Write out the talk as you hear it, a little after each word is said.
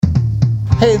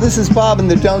Hey, this is Bob in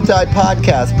the Don't Die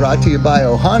podcast, brought to you by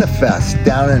Ohana Fest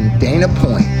down in Dana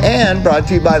Point, and brought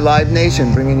to you by Live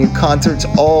Nation, bringing you concerts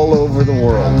all over the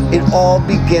world. It all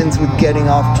begins with getting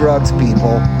off drugs,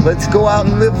 people. Let's go out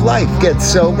and live life. Get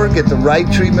sober, get the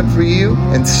right treatment for you,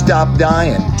 and stop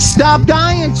dying. Stop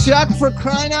dying, Chuck, for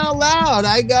crying out loud.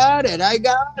 I got it. I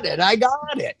got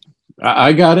it.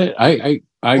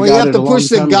 Well, you have to push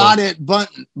the got it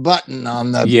button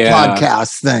on the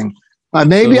podcast thing.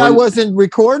 Maybe I wasn't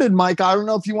recorded, Mike. I don't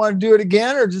know if you want to do it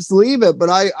again or just leave it, but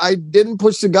I didn't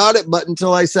push the got it button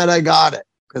until I said I got it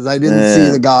because I didn't see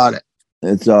the got it.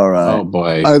 It's all right. Oh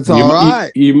boy, it's all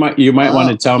right. You might want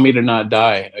to tell me to not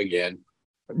die again.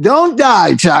 Don't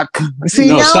die, Chuck. See,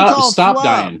 no, now stop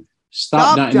dying.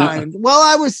 Stop dying. No.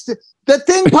 Well, the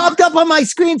thing popped up on my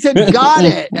screen said got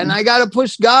it, and I got to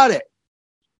push got it.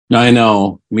 I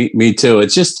know. Me too.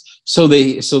 It's just so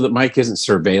that Mike isn't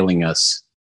surveilling us.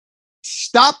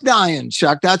 Stop dying,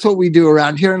 Chuck. That's what we do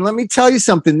around here. And let me tell you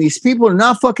something. These people are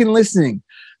not fucking listening.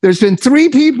 There's been 3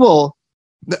 people.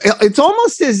 It's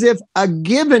almost as if a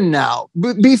given now.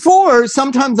 Before,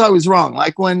 sometimes I was wrong.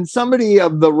 Like when somebody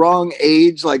of the wrong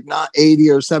age, like not 80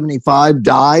 or 75,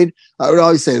 died, I would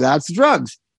always say that's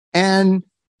drugs. And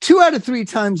 2 out of 3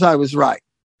 times I was right.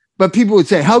 But people would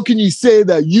say, how can you say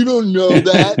that? You don't know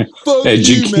that. Fuck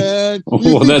you, man.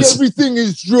 You think everything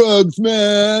is drugs,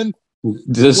 man.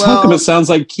 It sounds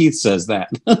like Keith says that.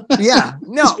 Yeah.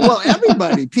 No, well,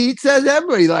 everybody. Pete says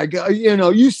everybody. Like,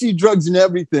 you see drugs in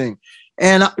everything.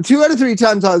 And 2 out of 3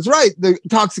 times I was right. The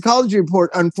toxicology report,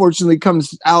 unfortunately,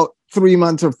 comes out 3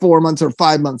 months or 4 months or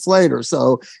 5 months later.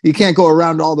 So you can't go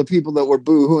around to all the people that were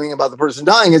boo-hooing about the person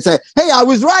dying and say, hey, I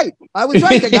was right.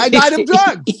 The guy died of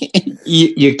drugs.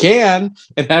 You can.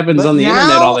 It happens on the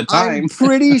internet all the time. I'm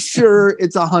pretty sure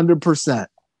it's 100%.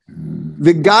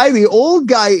 The old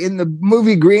guy in the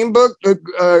movie Green Book,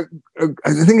 I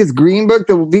think it's Green Book,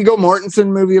 the Viggo Mortensen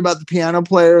movie about the piano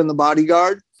player and the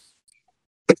bodyguard.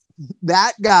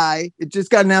 That guy, it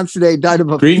just got announced today, died of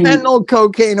a fentanyl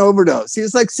cocaine overdose. He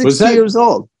was like 60 years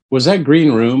old. Was that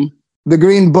Green Room? The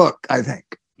Green Book, I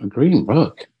think. A Green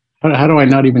Book? How do I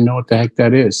not even know what the heck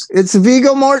that is? It's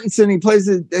Viggo Mortensen.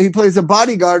 He plays a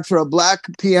bodyguard for a black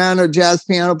jazz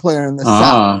piano player in the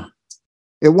South.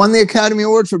 It won the Academy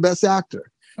Award for Best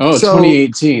Actor. Oh,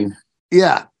 2018.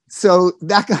 Yeah. So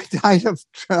that guy died of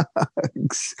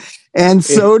drugs. And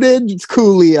so did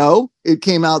Coolio. It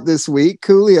came out this week.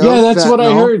 Coolio. Yeah, that's what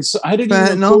I heard. So I didn't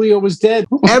even know Coolio was dead.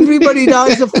 Everybody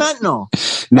dies of fentanyl.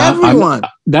 Everyone.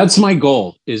 That's my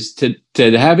goal, is to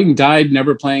having died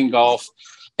never playing golf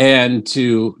and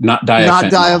to not die of fentanyl.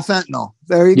 Not die of fentanyl.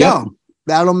 There you go.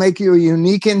 That'll make you a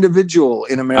unique individual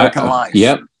in American life.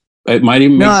 Yep. It might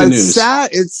even make the news.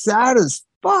 It's sad as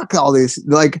fuck, all these.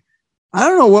 Like, I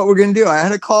don't know what we're going to do. I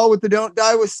had a call with the Don't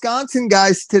Die Wisconsin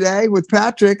guys today with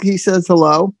Patrick. He says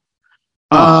hello.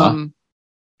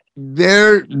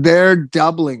 They're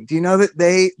doubling. Do you know that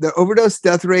the overdose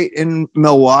death rate in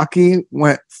Milwaukee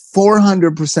went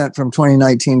 400% from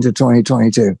 2019 to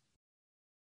 2022?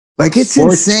 Like, it's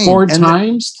insane. 4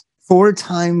 times? 4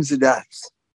 times the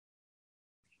deaths.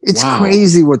 It's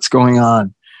crazy what's going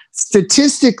on.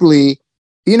 Statistically,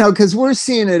 because we're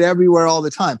seeing it everywhere all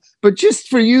the time. But just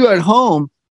for you at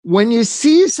home, when you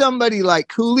see somebody like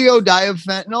Coolio die of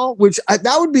fentanyl, which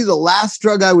that would be the last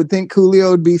drug I would think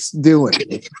Coolio would be doing.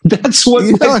 That's what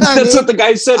what the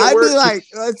guy said. I'd be like,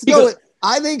 let's go.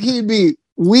 I think he'd be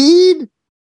weed,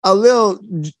 a little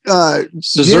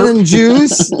gin and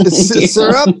juice,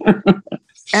 syrup,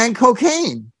 and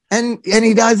cocaine, and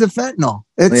he dies of fentanyl.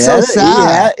 It's so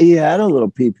sad. He had a little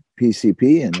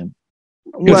PCP in him.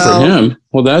 Good for him.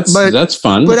 Well, that's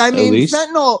fun. But I mean,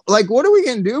 fentanyl, like, what are we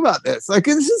going to do about this? Like,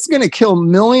 this is going to kill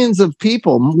millions of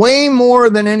people, way more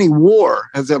than any war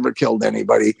has ever killed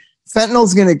anybody.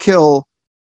 Fentanyl's going to kill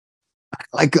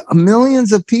like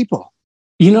millions of people.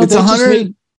 It's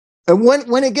 100. And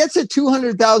when it gets at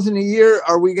 200,000 a year,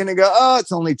 are we going to go, oh,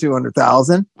 it's only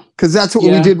 200,000? Because that's what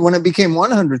we did when it became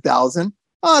 100,000.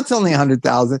 Oh, it's only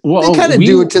 100,000. Well, they kind of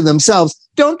do it to themselves,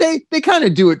 don't they? They kind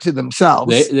of do it to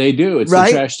themselves. They do. It's the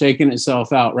trash taking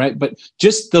itself out, right? But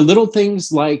just the little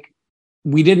things like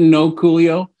we didn't know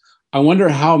Coolio. I wonder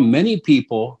how many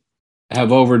people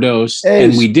have overdosed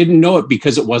and we didn't know it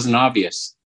because it wasn't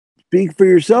obvious. Speak for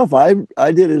yourself. I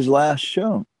did his last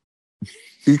show.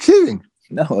 You're kidding?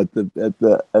 No, at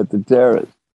the Terrace.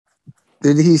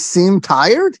 Did he seem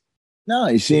tired? No,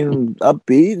 he seemed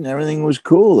upbeat and everything was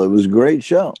cool. It was a great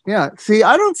show. Yeah. See,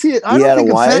 I don't see it. I don't think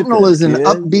fentanyl is an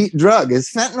upbeat drug.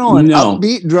 Is fentanyl an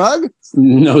upbeat drug?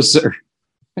 No, sir.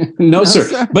 No,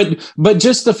 sir. But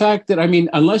just the fact that, I mean,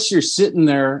 unless you're sitting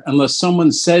there, unless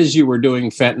someone says you were doing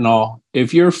fentanyl,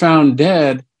 if you're found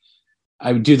dead,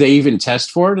 do they even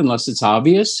test for it unless it's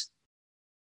obvious?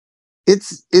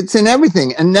 It's in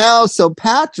everything. And now, so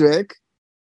Patrick,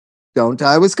 Don't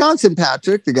Die Wisconsin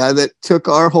Patrick, the guy that took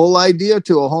our whole idea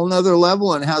to a whole nother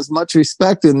level and has much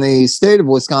respect in the state of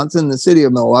Wisconsin, the city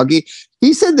of Milwaukee.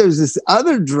 He said there's this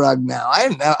other drug now. I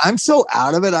don't know. I'm so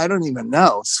out of it. I don't even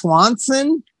know.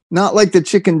 Swanson, not like the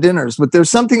chicken dinners, but there's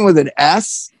something with an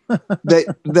S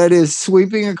that is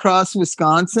sweeping across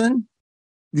Wisconsin.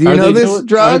 Do you know this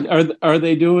drug? Are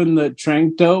they doing the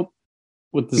tranq dope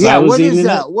with the xylazine? Yeah, what is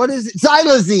that? What is it?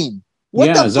 Xylazine.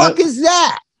 What the fuck is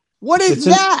that? What is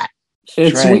that?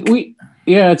 It's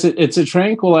a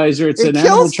tranquilizer. It's an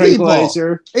animal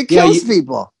tranquilizer. It kills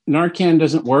people. Narcan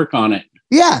doesn't work on it.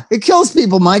 Yeah, it kills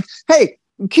people, Mike. Hey,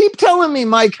 keep telling me,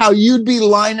 Mike, how you'd be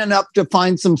lining up to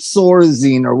find some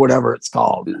Sorazine or whatever it's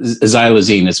called.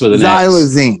 Xylazine. It's with an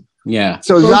Xylazine. X. Yeah.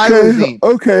 So Xylazine.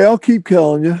 Okay, I'll keep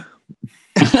killing you.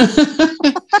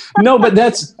 No, but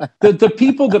that's the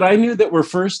people that I knew that were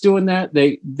first doing that.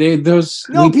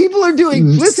 People are doing.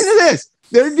 Listen to this.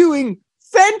 They're doing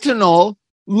fentanyl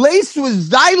laced with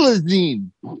xylazine.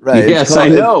 Right. Yes, I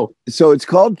know. So it's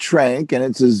called tranq, and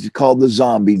it's called the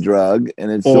zombie drug,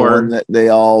 and it's the one that they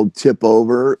all tip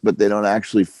over, but they don't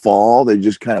actually fall. They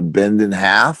just kind of bend in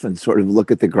half and sort of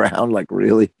look at the ground like,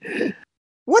 really?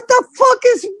 What the fuck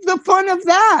is the fun of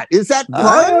that? Is that fun?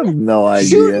 I have no idea.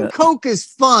 Shooting coke is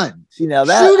fun. See, now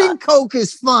shooting coke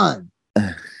is fun.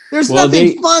 There's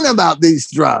nothing fun about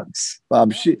these drugs.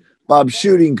 Bob,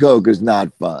 shooting coke is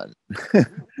not fun.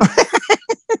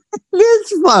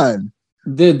 It's fun.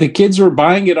 The kids were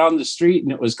buying it on the street,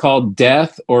 and it was called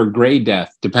death or gray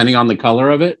death, depending on the color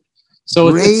of it. So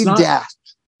it's not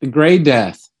the gray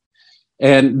death.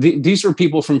 And these were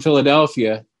people from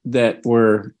Philadelphia that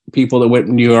were people that went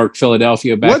to New York,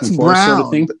 Philadelphia, back and forth, sort of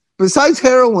thing. Besides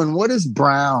heroin, what is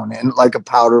brown in like a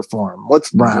powder form? What's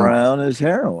brown? Brown is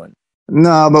heroin.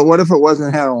 No, but what if it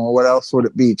wasn't heroin? What else would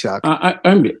it be, Chuck?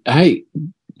 I'm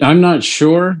not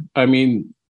sure. I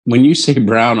mean, when you say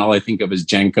brown, all I think of is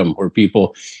jenkem, where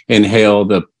people inhale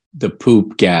the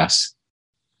poop gas.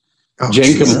 Oh,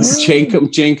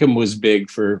 jenkem was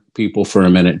big for people for a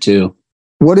minute too.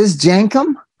 What is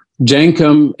jenkem?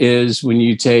 Jenkem is when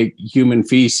you take human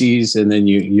feces and then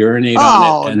you urinate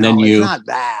on it, and then you. It's not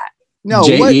that. No,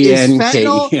 what is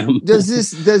fentanyl? Does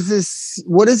this?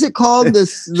 What is it called?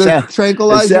 The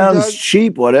tranquilizer. It sounds drug?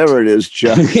 Cheap, whatever it is,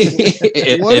 Chuck.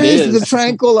 What is the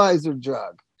tranquilizer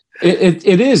drug?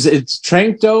 It is. It's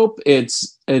tranq dope.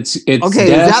 It's okay.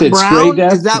 Death, is that brown?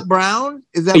 Is that brown?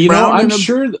 Is that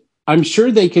brown? I'm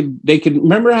sure they could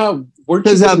remember how we're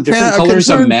different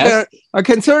colors of meth. A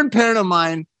concerned parent of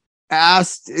mine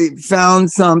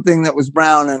found something that was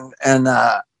brown, and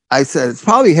I said, it's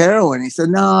probably heroin. He said,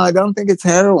 no, I don't think it's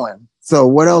heroin. So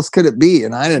what else could it be?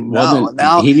 And I didn't know.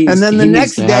 The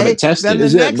next day,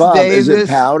 is it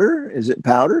powder? Is it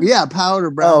powder? Yeah, powder,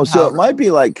 brown. Oh, so it might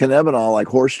be like cannabinol, like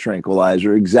horse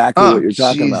tranquilizer, exactly what you're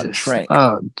talking about. Tranq.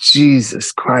 Oh,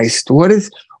 Jesus Christ. What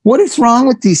is wrong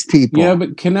with these people? Yeah,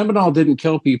 but cannabinol didn't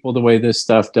kill people the way this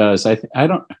stuff does. I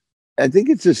think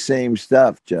it's the same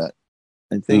stuff, Judd.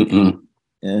 I think. Mm-mm.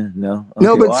 Yeah, no. Okay,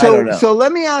 no, but so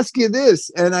let me ask you this,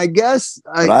 and I guess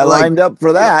I lined up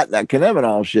for that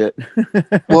cannabinol shit.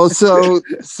 Well,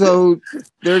 so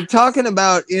they're talking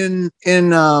about in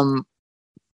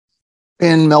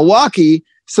Milwaukee,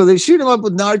 so they shoot them up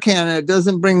with Narcan and it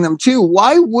doesn't bring them to.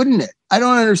 Why wouldn't it? I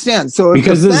don't understand. So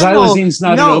because the xylazine's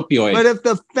not an opioid. But if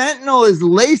the fentanyl is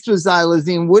laced with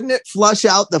xylazine, wouldn't it flush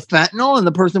out the fentanyl and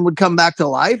the person would come back to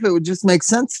life? It would just make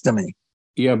sense to me.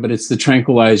 Yeah, but it's the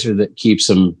tranquilizer that keeps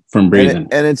them from breathing.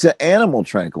 And it's an animal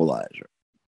tranquilizer.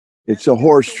 It's a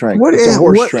horse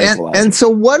tranquilizer. And so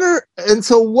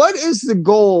what is the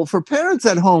goal for parents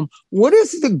at home? What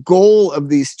is the goal of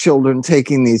these children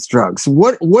taking these drugs?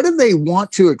 What do they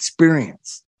want to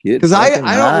experience? Because I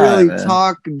don't really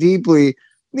talk deeply.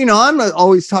 You know, I'm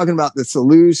always talking about the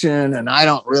solution, and I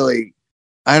don't really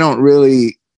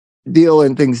deal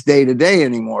in things day to day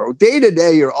anymore. Day to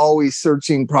day, you're always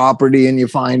searching property and you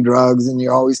find drugs, and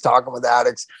you're always talking with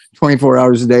addicts 24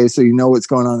 hours a day, so you know what's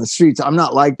going on in the streets. I'm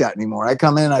not like that anymore. I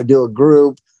come in, I do a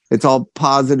group. It's all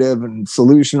positive and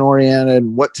solution oriented,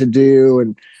 what to do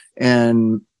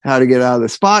and how to get out of the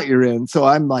spot you're in. So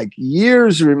I'm like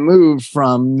years removed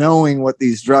from knowing what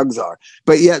these drugs are.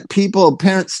 But yet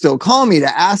parents still call me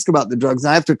to ask about the drugs.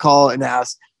 And I have to call and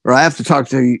ask, or I have to talk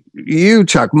to you,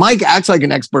 Chuck. Mike acts like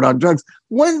an expert on drugs.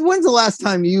 When's the last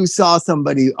time you saw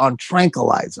somebody on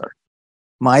tranquilizer?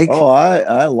 Mike? Oh,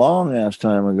 I long ass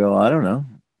time ago. I don't know.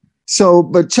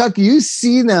 but Chuck, you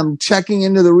see them checking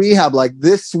into the rehab like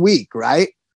this week, right?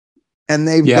 And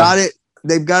they've got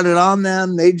it on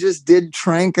them. They just did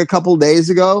tranq a couple days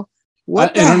ago.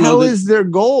 What the hell is their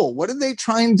goal? What are they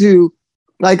trying to,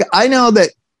 like, I know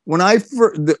that when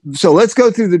so let's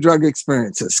go through the drug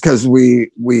experiences, because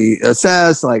we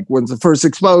assess, like, when's the first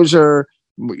exposure,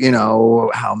 you know,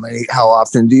 how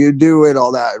often do you do it,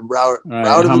 all that route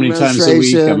how of many times a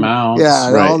week, amounts,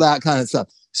 all that kind of stuff.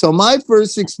 So my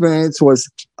first experience was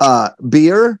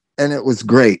beer, and it was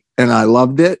great, and I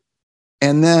loved it.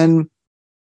 And then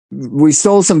we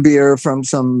stole some beer from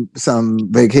some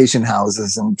vacation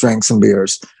houses and drank some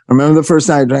beers. I remember the first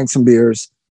night I drank some beers.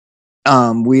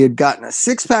 We had gotten a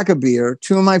 6-pack of beer.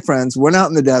 2 of my friends went out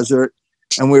in the desert,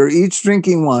 and we were each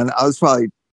drinking one. I was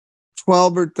probably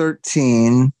 12 or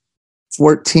 13,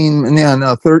 14,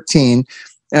 13.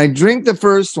 And I drink the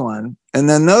first one, and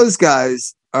then those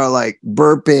guys are like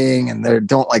burping, and they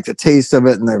don't like the taste of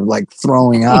it, and they're like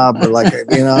throwing up, or like,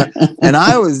 you know. And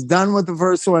I was done with the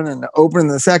first one and opened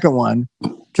the second one,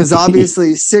 because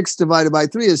obviously 6 divided by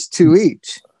 3 is 2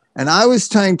 each. And I was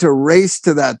trying to race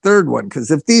to that third one,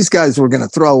 because if these guys were going to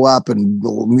throw up and,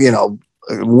 you know,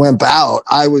 wimp out,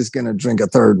 I was going to drink a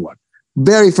third one.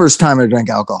 Very first time I drank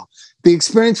alcohol. The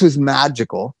experience was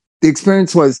magical. The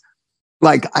experience was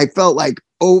like, I felt like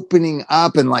opening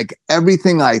up, and like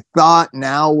everything I thought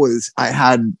now was I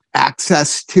had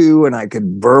access to, and I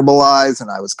could verbalize, and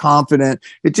I was confident.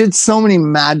 It did so many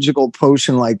magical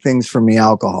potion-like things for me,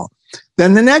 alcohol.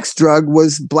 Then the next drug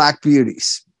was Black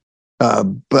Beauties,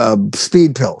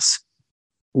 speed pills.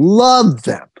 Loved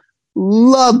them.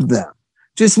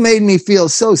 Just made me feel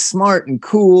so smart and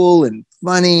cool and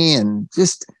funny, and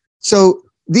just so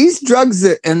these drugs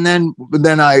and then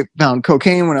I found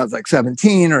cocaine when I was like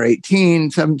 17 or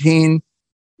 18, 17.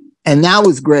 And that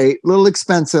was great. A little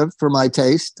expensive for my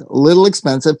taste, a little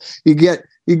expensive. You get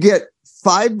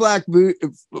 4 Black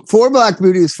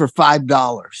Beauties for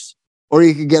 $5, or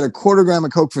you could get a 1/4 gram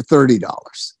of Coke for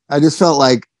 $30. I just felt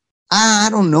like, I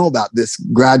don't know about this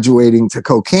graduating to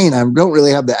cocaine. I don't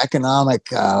really have the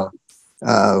economics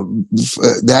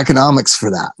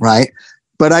for that. Right.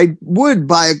 But I would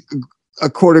buy a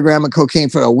 1/4 gram of cocaine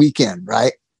for a weekend,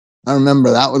 right? I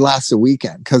remember that would last a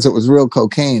weekend, because it was real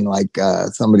cocaine, like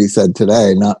somebody said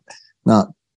today,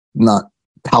 not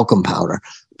talcum powder.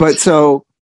 But so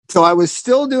I was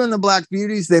still doing the Black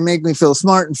Beauties. They make me feel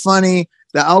smart and funny.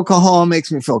 The alcohol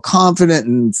makes me feel confident,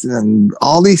 and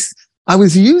all these. I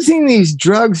was using these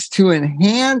drugs to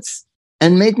enhance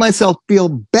and make myself feel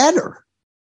better,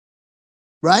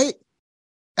 right?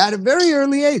 At a very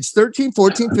early age, 13,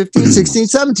 14, 15, 16,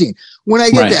 17. When I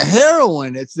get to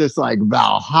heroin, it's just like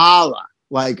Valhalla.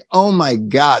 Like, oh my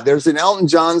God. There's an Elton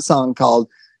John song called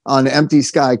On Empty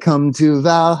Sky, come to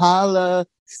Valhalla,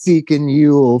 seek and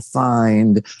you'll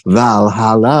find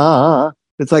Valhalla.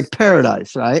 It's like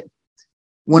paradise, right?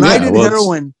 When I did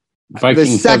heroin, the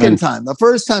second time, the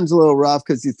first time's a little rough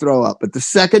because you throw up, but the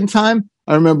second time,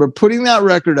 I remember putting that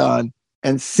record on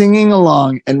and singing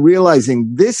along and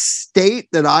realizing this state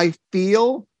that I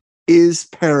feel is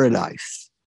paradise.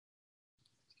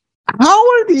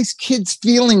 How are these kids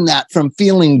feeling that from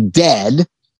feeling dead,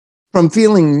 from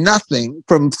feeling nothing,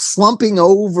 from slumping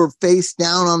over face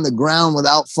down on the ground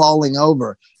without falling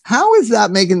over? How is that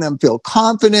making them feel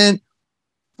confident,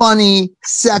 funny,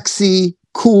 sexy,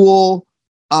 cool?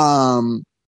 How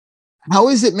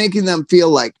is it making them feel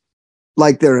like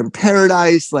they're in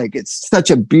paradise, like it's such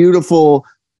a beautiful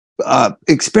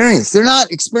experience? They're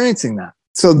not experiencing that.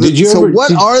 So,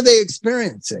 what are they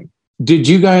experiencing? Did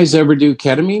you guys ever do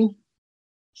ketamine?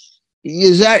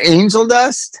 Is that angel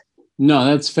dust? No,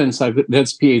 that's Fentynl.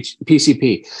 That's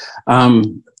PCP.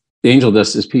 The angel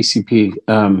dust is PCP.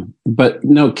 But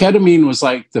no, ketamine was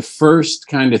like the first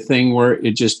kind of thing where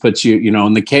it just puts you,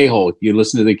 in the K-hole. You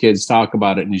listen to the kids talk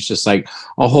about it, and it's just like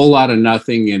a whole lot of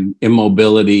nothing and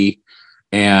immobility,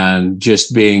 and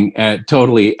just being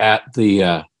totally at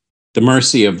the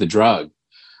mercy of the drug.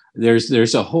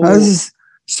 There's a whole.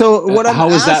 So what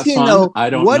I'm asking though, I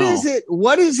don't know.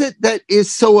 What is it that is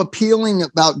so appealing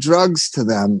about drugs to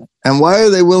them, and why are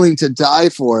they willing to die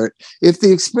for it? If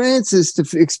the experience is to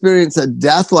experience a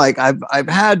death, like I've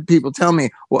had people tell me,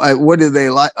 well, what do they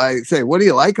like? I say, what do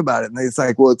you like about it? And it's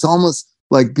like, well, it's almost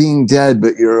like being dead,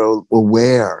 but you're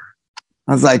aware.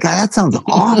 I was like, that sounds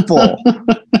awful.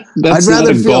 I'd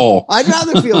rather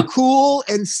feel cool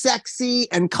and sexy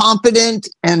and confident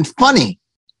and funny.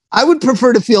 I would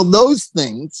prefer to feel those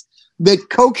things that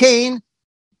cocaine,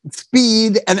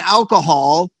 speed, and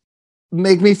alcohol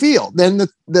make me feel. Then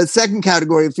the second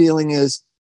category of feeling is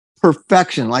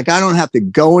perfection. Like I don't have to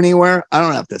go anywhere. I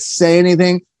don't have to say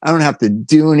anything. I don't have to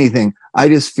do anything. I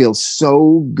just feel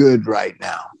so good right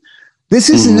now. This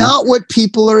is not what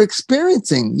people are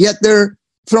experiencing, yet they're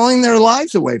throwing their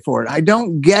lives away for it. I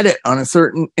don't get it on a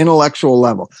certain intellectual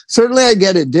level. Certainly I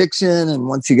get addiction, and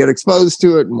once you get exposed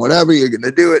to it and whatever, you're going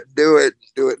to do it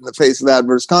in the face of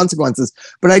adverse consequences.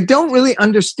 But I don't really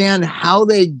understand how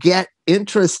they get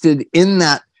interested in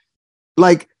that.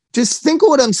 Like, just think of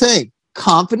what I'm saying.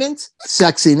 Confidence,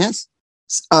 sexiness.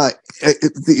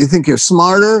 You think you're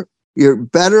smarter, you're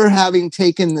better having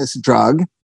taken this drug.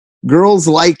 Girls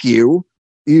like you.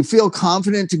 You feel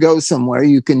confident to go somewhere.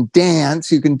 You can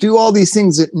dance. You can do all these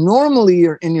things that normally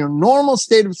you're in your normal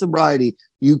state of sobriety.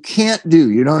 You can't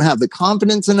do. You don't have the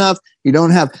confidence enough. You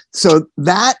don't have. So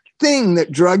that thing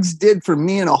that drugs did for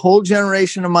me and a whole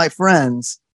generation of my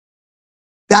friends,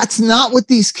 that's not what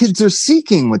these kids are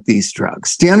seeking with these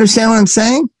drugs. Do you understand what I'm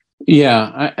saying?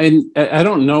 Yeah. I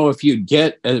don't know if you'd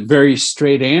get a very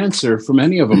straight answer from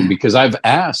any of them because I've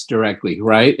asked directly,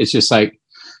 right? It's just like,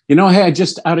 hey,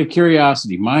 just out of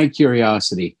curiosity, my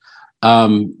curiosity,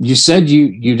 you said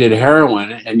you did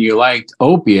heroin and you liked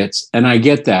opiates, and I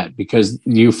get that because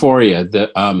euphoria,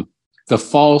 the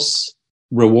false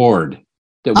reward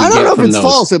that we I don't get know from if it's those.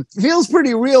 false. It feels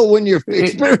pretty real when you're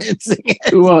experiencing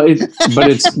it. Well,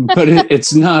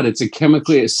 it's not. It's a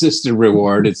chemically assisted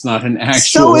reward. It's not an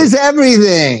actual. So is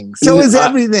everything.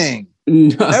 Everything.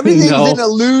 Everything's an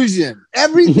illusion.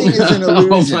 Everything is an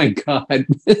illusion. Oh my God.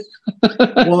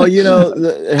 Well,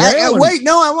 wait,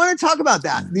 no, I want to talk about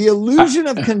that. The illusion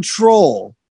of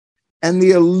control and the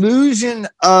illusion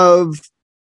of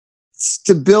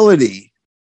stability.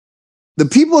 The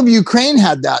people of Ukraine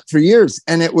had that for years,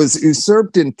 and it was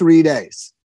usurped in 3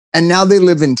 days. And now they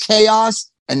live in chaos.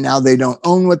 And now they don't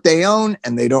own what they own,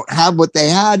 and they don't have what they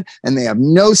had, and they have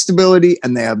no stability,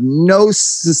 and they have no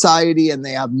society, and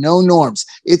they have no norms.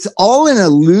 It's all an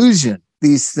illusion,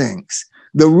 these things.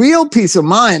 The real peace of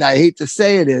mind, I hate to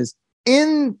say it, is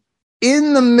in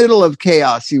the middle of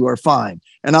chaos, you are fine.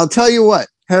 And I'll tell you what,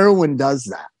 heroin does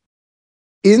that.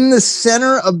 In the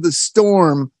center of the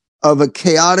storm of a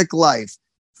chaotic life,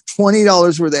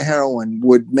 $20 worth of heroin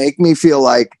would make me feel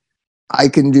like I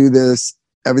can do this.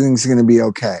 Everything's going to be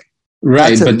okay.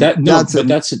 Right.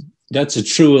 That's a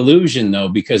true illusion though,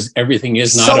 because everything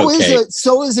is not okay.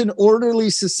 So is an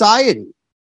orderly society.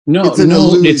 No, it's an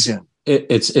illusion.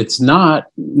 It's not.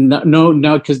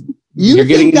 No, because you're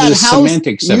getting into the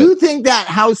semantics of it. You think that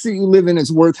house that you live in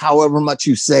is worth however much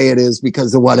you say it is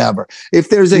because of whatever. If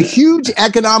there's a huge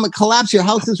economic collapse, your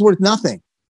house is worth nothing.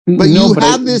 But you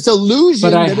have this illusion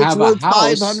that it's worth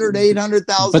 $500,000,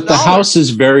 $800,000. But the house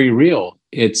is very real.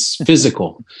 It's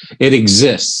physical. It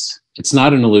exists. It's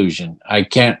not an illusion.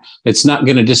 It's not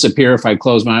going to disappear if I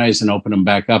close my eyes and open them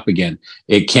back up again.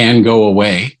 It can go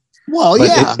away. Well,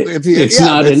 yeah.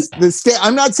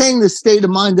 I'm not saying the state of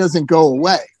mind doesn't go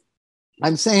away.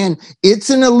 I'm saying it's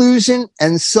an illusion,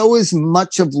 and so is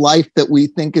much of life that we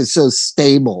think is so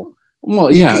stable. Well,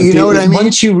 yeah. You know what I mean?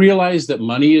 Once you realize that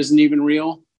money isn't even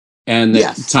real, and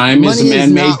that time is a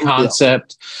man-made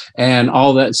concept, and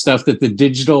all that stuff, that the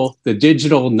digital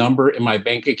number in my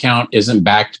bank account isn't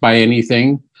backed by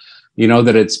anything,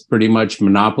 that it's pretty much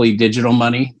monopoly digital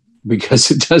money because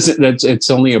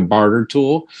it's only a barter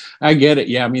tool. I get it.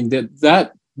 Yeah. I mean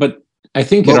but I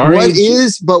think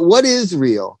what is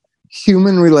real?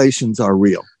 Human relations are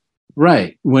real.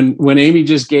 Right. When Amy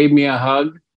just gave me a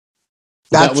hug,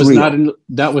 that was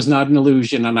not an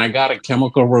illusion, and I got a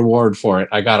chemical reward for it.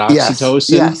 I got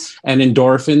oxytocin and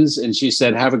endorphins, and she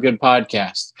said, "Have a good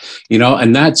podcast,"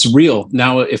 and that's real.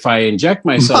 Now, if I inject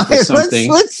myself with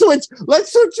something, let's switch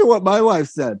to what my wife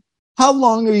said. How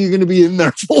long are you going to be in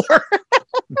there for?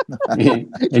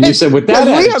 And you said, with that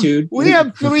attitude, we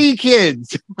have 3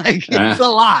 kids. Like it's a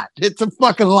lot. It's a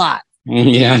fucking lot.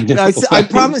 Yeah, I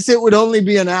promise it would only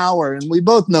be an hour, and we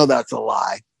both know that's a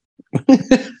lie.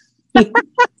 But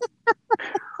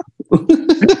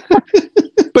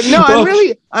no,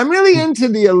 I'm really into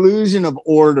the illusion of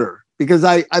order, because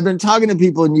I've been talking to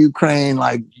people in Ukraine,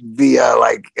 like via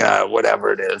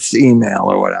whatever it is, email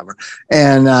or whatever,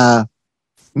 and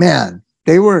man,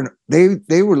 they were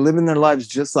living their lives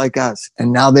just like us,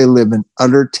 and now they live in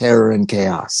utter terror and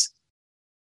chaos.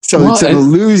 So it's an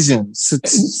illusion. So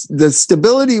the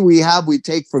stability we have, we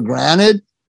take for granted.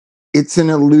 It's an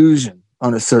illusion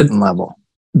on a certain level.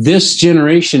 This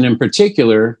generation in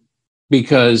particular,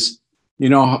 because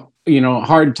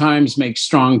hard times make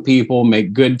strong people,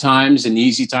 make good times, and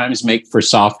easy times make for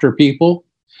softer people.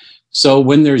 So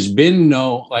when there's been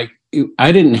I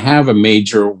didn't have a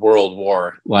major world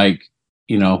war,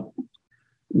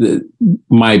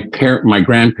 my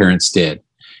grandparents did.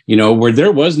 You know, where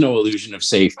there was no illusion of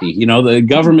safety. You know, the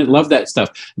government loved that stuff.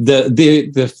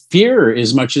 The fear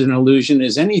is much an illusion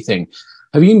as anything.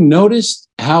 Have you noticed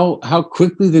how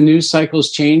quickly the news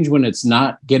cycles change when it's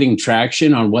not getting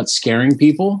traction on what's scaring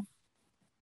people?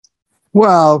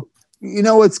 Well, you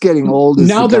know what's getting old is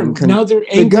now they're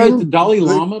angry at the Dalai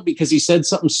Lama because he said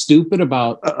something stupid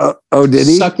about did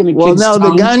he? Sucking a well, kid's no,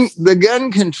 tongue? the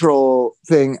gun control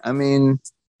thing. I mean,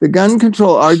 the gun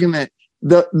control argument.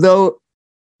 Though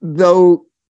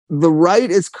the right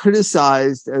is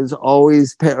criticized as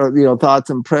always, thoughts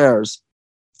and prayers.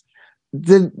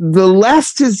 The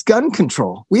left is gun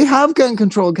control. We have gun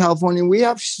control in California. We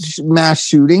have mass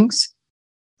shootings.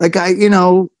 Like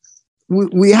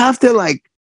we have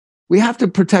to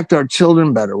protect our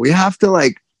children better. We have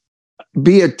to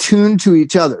be attuned to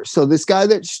each other. So this guy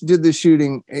that did the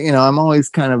shooting, I'm always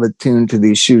kind of attuned to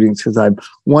these shootings because I'm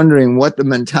wondering what the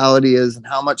mentality is and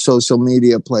how much social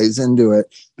media plays into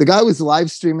it. The guy was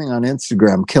live streaming on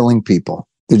Instagram, killing people.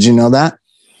 Did you know that?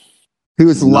 He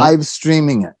was live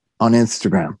streaming it on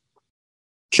Instagram,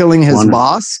 killing his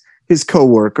boss, his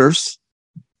coworkers.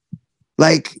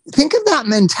 Think of that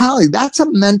mentality. That's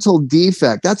a mental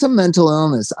defect. That's a mental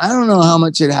illness. I don't know how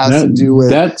much it has to do with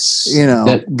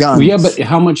guns. Yeah, but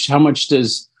how much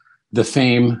does the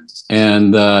fame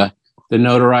and the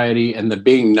notoriety and the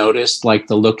being noticed, like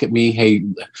the look at me, hey,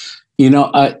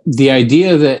 the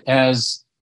idea that as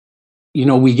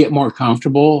we get more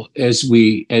comfortable as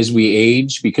we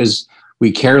age because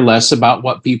we care less about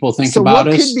what people think about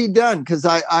us. So what could be done? Because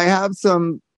I have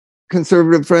some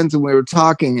conservative friends and we were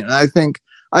talking, and I think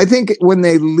when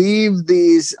they leave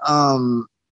these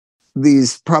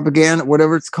propaganda,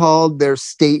 whatever it's called, their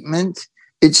statement,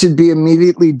 it should be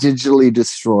immediately digitally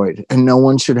destroyed and no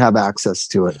one should have access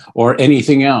to it or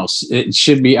anything else. It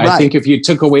should be. Right. I think if you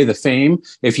took away the fame,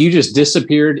 if you just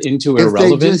disappeared into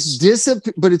irrelevance,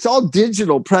 but it's all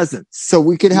digital presence. So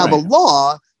we could have a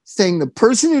law saying the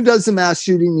person who does the mass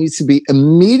shooting needs to be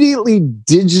immediately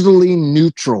digitally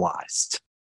neutralized.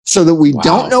 So that we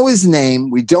don't know his name,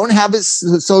 we don't have his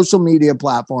social media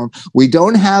platform, we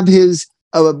don't have his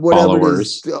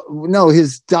followers.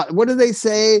 What do they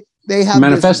say? They have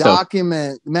manifesto.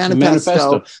 This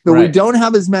manifesto. But we don't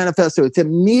have his manifesto. It's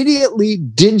immediately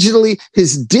digitally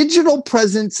his digital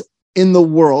presence in the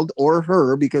world, or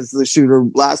her, because the shooter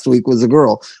last week was a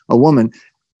woman.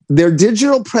 Their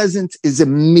digital presence is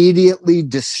immediately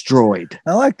destroyed.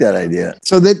 I like that idea.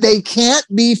 So that they can't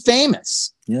be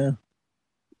famous. Yeah.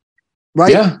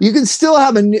 Right? Yeah. You can still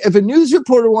have if a news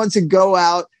reporter wants to go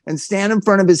out and stand in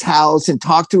front of his house and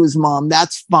talk to his mom,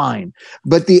 that's fine.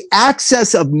 But the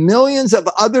access of millions of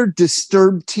other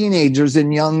disturbed teenagers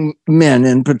and young men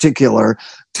in particular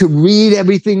to read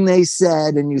everything they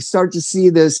said, and you start to see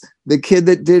the kid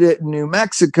that did it in New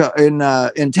Mexico,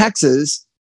 in Texas,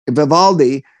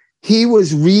 Vivaldi, he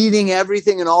was reading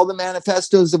everything and all the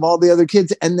manifestos of all the other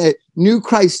kids, and the New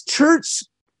Christ Church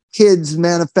kids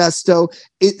manifesto,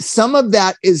 some of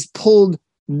that is pulled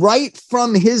right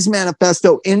from his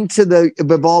manifesto into the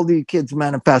Vivaldi kids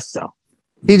manifesto.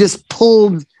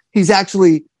 He's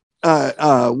actually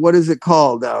what is it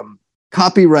called,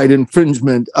 copyright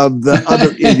infringement of the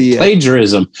other idiot.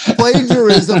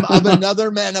 Plagiarism of another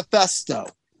manifesto.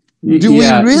 Do we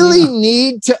really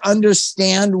need to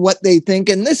understand what they think?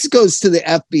 And this goes to the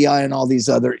FBI and all these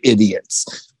other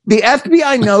idiots. The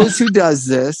FBI knows who does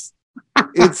this.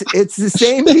 It's the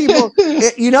same people.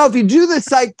 If you do the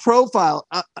psych profile,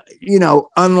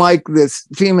 unlike this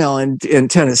female in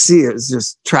Tennessee, it's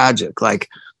just tragic.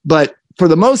 But for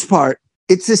the most part,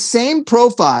 it's the same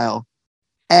profile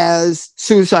as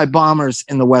suicide bombers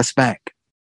in the West Bank.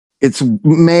 It's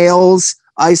males,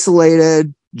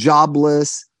 isolated,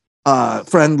 jobless,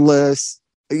 friendless.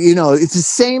 It's the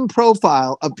same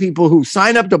profile of people who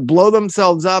sign up to blow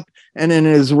themselves up and an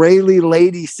Israeli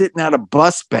lady sitting at a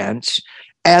bus bench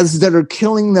as that are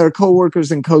killing their coworkers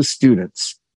and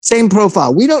co-students. Same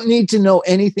profile. We don't need to know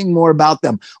anything more about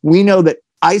them. We know that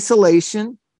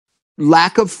isolation,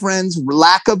 lack of friends,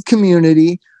 lack of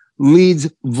community leads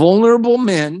vulnerable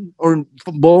men or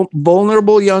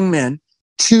vulnerable young men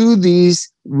to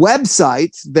these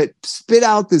websites that spit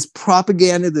out this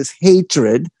propaganda, this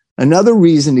hatred. Another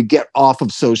reason to get off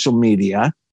of social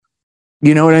media.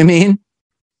 You know what I mean?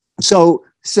 So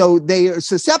they are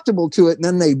susceptible to it, and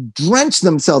then they drench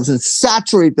themselves and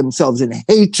saturate themselves in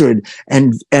hatred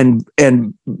and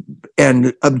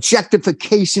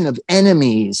objectification of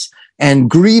enemies and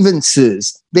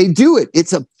grievances. They do it.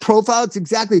 It's a profile. It's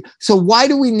exactly. So why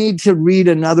do we need to read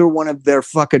another one of their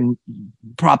fucking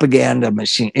propaganda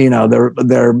machine,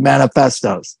 their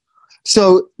manifestos?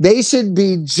 So they should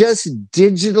be just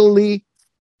digitally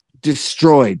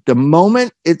destroyed the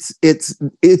moment it's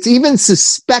even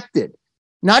suspected,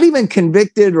 not even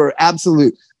convicted or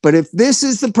absolute. But if this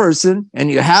is the person and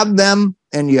you have them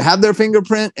and you have their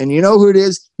fingerprint and you know who it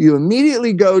is, you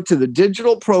immediately go to the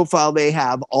digital profile they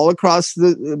have all across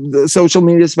the social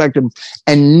media spectrum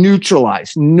and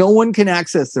neutralize. No one can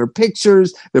access their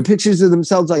pictures of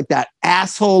themselves, like that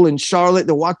asshole in Charlotte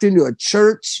that walked into a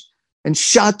church and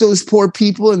shot those poor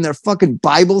people in their fucking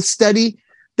Bible study.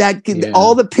 That kid,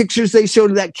 all the pictures they showed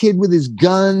of that kid with his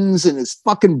guns and his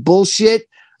fucking bullshit.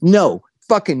 No.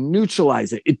 Fucking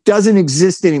neutralize it. It doesn't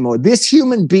exist anymore. This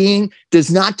human being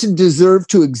does not deserve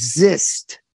to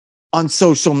exist on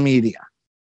social media,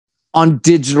 on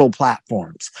digital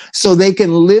platforms, so they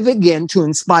can live again to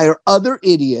inspire other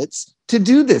idiots to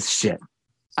do this shit.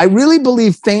 I really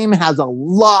believe fame has a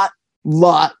lot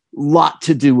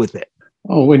to do with it.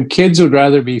 Oh, when kids would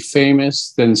rather be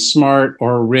famous than smart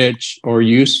or rich or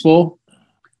useful,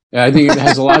 I think it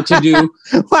has a lot to do.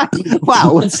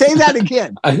 Wow. Let's say that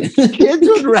again. Kids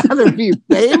would rather be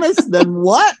famous than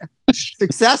what?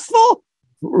 Successful?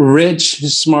 Rich,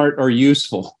 smart, or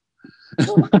useful.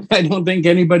 I don't think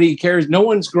anybody cares. No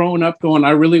one's growing up going, I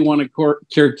really want to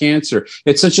cure cancer.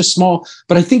 It's such a small,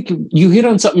 but I think you hit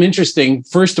on something interesting.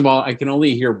 First of all, I can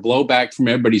only hear blowback from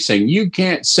everybody saying, you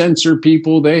can't censor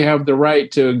people. They have the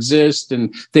right to exist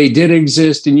and they did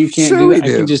exist and you can't do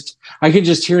that. I can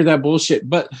just hear that bullshit.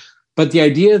 But the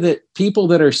idea that people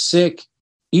that are sick,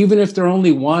 even if they're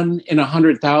only 1 in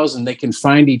 100,000, they can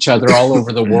find each other all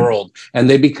over the world and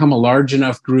they become a large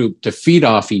enough group to feed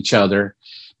off each other.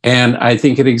 And I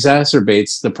think it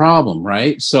exacerbates the problem,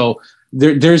 right? So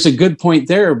there's a good point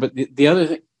there, but the other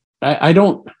thing, I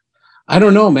don't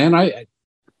know, man.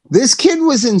 This kid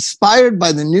was inspired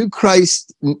by the New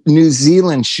Christ New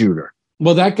Zealand shooter.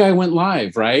 Well, that guy went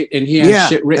live, right? And he had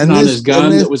shit written on his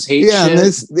gun that was hate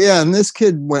shit. And this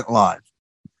kid went live.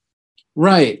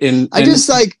 Right. And I just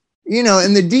like, you know,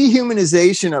 and the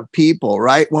dehumanization of people,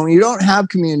 right? When you don't have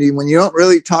community, when you don't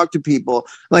really talk to people,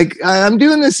 like I'm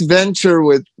doing this venture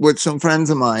with some friends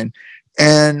of mine,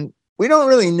 and we don't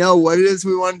really know what it is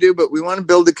we want to do, but we want to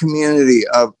build a community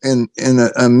of in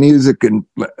a music and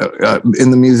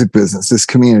in the music business, this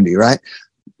community, right?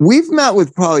 We've met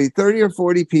with probably 30 or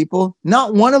 40 people.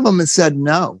 Not one of them has said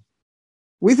no.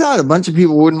 We thought a bunch of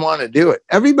people wouldn't want to do it.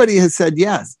 Everybody has said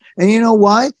yes. And you know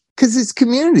why? Because it's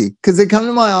community. Because they come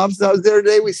to my office. I was there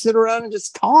today. We sit around and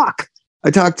just talk. I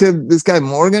talked to this guy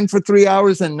Morgan for 3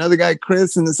 hours, and another guy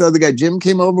Chris, and this other guy Jim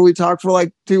came over. We talked for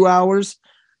like 2 hours.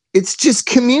 It's just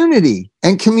community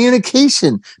and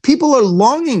communication. People are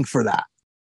longing for that,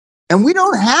 and we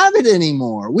don't have it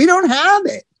anymore. We don't have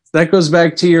it. That goes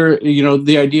back to your,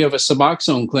 the idea of a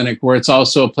Suboxone clinic where it's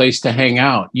also a place to hang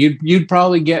out. You'd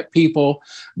probably get people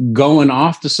going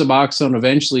off to Suboxone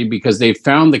eventually because they've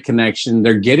found the connection.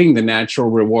 They're getting the natural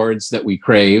rewards that we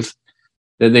crave.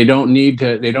 That they don't need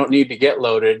to get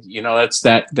loaded.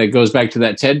 That goes back to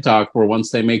that TED Talk where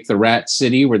once they make the rat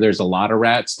city where there's a lot of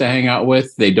rats to hang out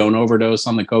with, they don't overdose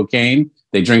on the cocaine.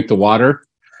 They drink the water.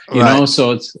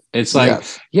 So it's like,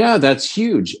 yeah, that's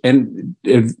huge. And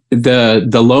if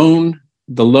the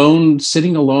lone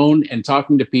sitting alone and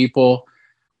talking to people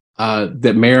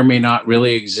that may or may not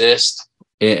really exist,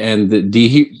 and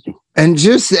here's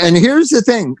the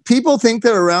thing: people think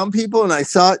they're around people, and I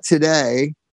saw it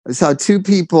today. I saw 2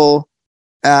 people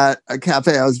at a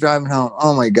cafe. I was driving home.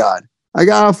 Oh my God! I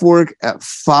got off work at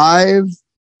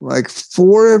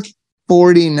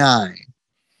 4:49.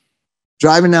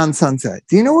 Driving down Sunset.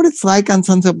 Do you know what it's like on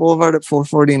Sunset Boulevard at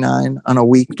 4:49 on a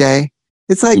weekday?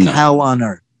 It's like hell on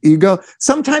earth. You go,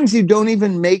 sometimes you don't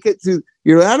even make it through.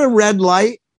 You're at a red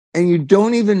light and you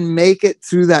don't even make it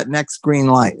through that next green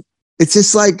light. It's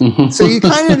just like, so you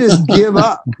kind of just give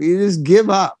up. You just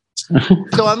give up.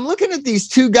 So I'm looking at these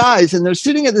 2 guys and they're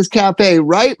sitting at this cafe,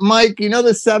 right, Mike? You know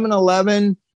the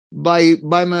 7-Eleven by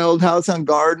my old house on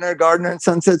Gardner and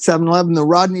Sunset 7-Eleven, the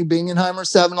Rodney Bingenheimer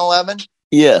 7-Eleven?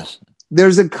 Yes.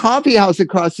 There's a coffee house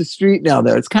across the street now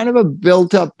there. It's kind of a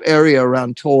built-up area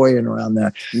around Toy and around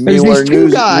there. You mean where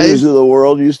News of the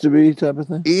World used to be type of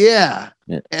thing? Yeah.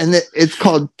 And it's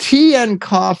called Tea and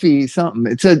Coffee something.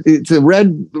 It's a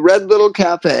red little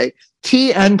cafe,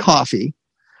 Tea and Coffee.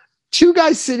 2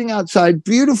 guys sitting outside,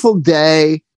 beautiful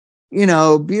day,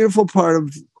 beautiful part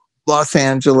of Los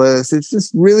Angeles. It's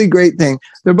just really great thing.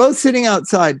 They're both sitting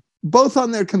outside, both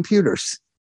on their computers.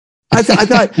 I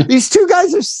thought these 2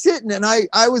 guys are sitting, and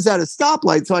I was at a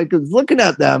stoplight, so I was looking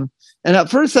at them. And at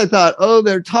first I thought, oh,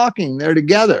 they're talking, they're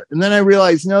together. And then I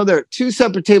realized, no, they're at 2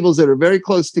 separate tables that are very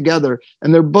close together,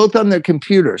 and they're both on their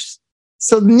computers.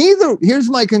 So here's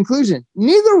my conclusion.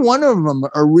 Neither one of them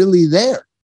are really there.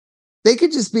 They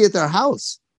could just be at their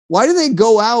house. Why do they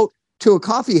go out to a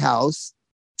coffee house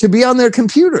to be on their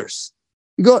computers?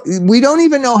 We don't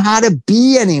even know how to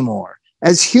be anymore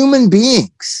as human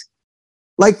beings.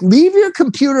 Like, leave your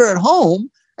computer at home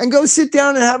and go sit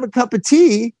down and have a cup of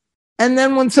tea. And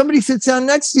then when somebody sits down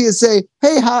next to you, say,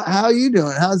 hey, how are you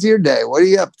doing? How's your day? What are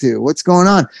you up to? What's going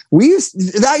on?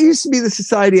 That used to be the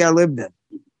society I lived in.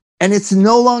 And it's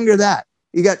no longer that.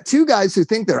 You got two guys who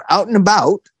think they're out and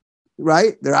about,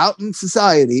 right? They're out in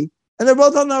society, and they're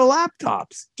both on their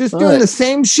laptops, just doing the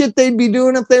same shit they'd be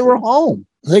doing if they were home.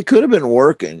 They could have been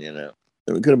working, They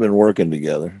could have been working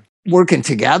together. Working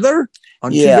together?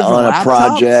 On a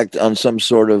project, on some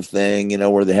sort of thing,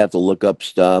 where they have to look up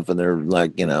stuff and they're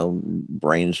like,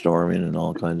 brainstorming and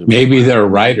all kinds of. Maybe they're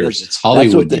writers. It's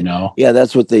Hollywood, Yeah,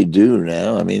 that's what they do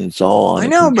now. I mean, it's all on. I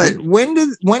know, but when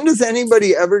does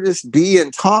anybody ever just be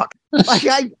and talk?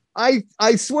 Like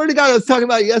I swear to God, I was talking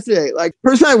about it yesterday. Like,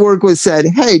 the person I work with said,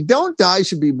 hey, Don't Die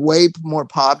should be way more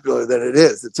popular than it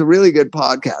is. It's a really good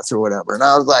podcast or whatever. And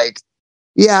I was like,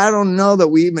 yeah, I don't know that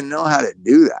we even know how to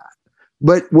do that.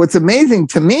 But what's amazing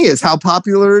to me is how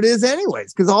popular it is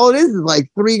anyways, because all it is like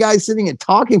three guys sitting and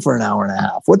talking for an hour and a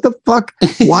half. What the fuck?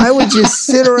 Why would you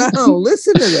sit around and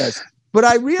listen to this? But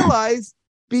I realize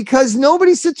because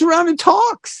nobody sits around and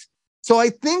talks. So I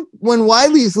think when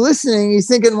Wiley's listening, he's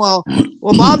thinking, well,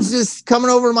 Bob's just coming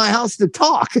over to my house to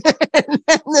talk. and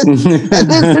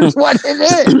this is what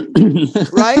it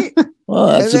is, right? Well,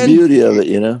 that's the beauty of it,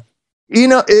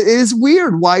 It is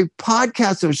weird why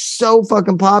podcasts are so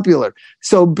fucking popular.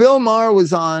 So Bill Maher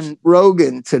was on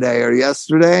Rogan today or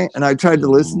yesterday, and I tried to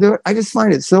listen to it. I just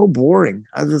find it so boring.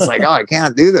 I was just like, I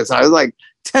can't do this. I was like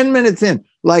 10 minutes in.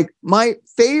 Like, my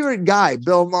favorite guy,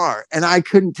 Bill Maher, and I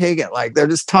couldn't take it. Like, they're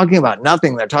just talking about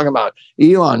nothing. They're talking about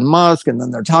Elon Musk, and then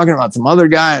they're talking about some other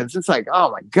guy. And it's just like, oh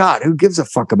my God, who gives a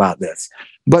fuck about this?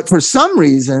 But for some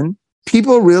reason,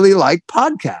 people really like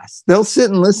podcasts. They'll sit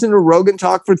and listen to Rogan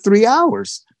talk for 3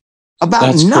 hours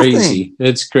about nothing. Crazy.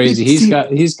 It's crazy.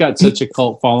 He's got such a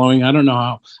cult following. I don't know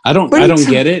how. I don't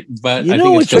get it, but I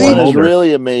think it's what is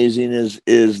really amazing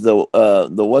is the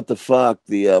what the fuck,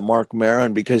 the Mark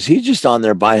Maron, because he's just on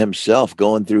there by himself,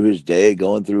 going through his day,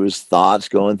 going through his thoughts,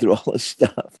 going through all this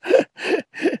stuff.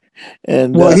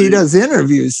 And he does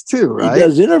interviews too, right? He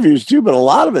does interviews too, but a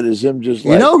lot of it is him just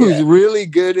like, who's really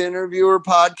good interviewer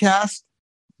podcast?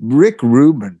 Rick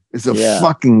Ruben is a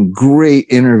fucking great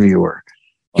interviewer.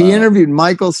 He interviewed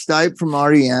Michael Stipe from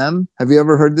REM. Have you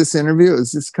ever heard this interview? It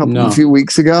was just a few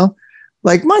weeks ago.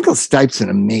 Like, Michael Stipe's an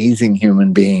amazing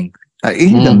human being.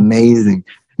 He's amazing.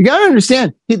 You got to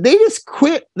understand, they just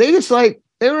quit. They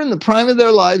were in the prime of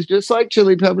their lives, just like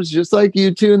Chili Peppers, just like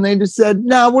you two. And they just said,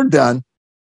 no, we're done.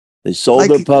 They sold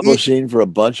their publishing for a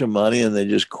bunch of money and they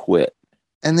just quit.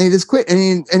 And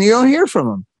you don't hear from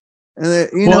them. And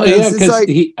because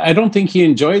I don't think he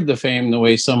enjoyed the fame the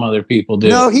way some other people do.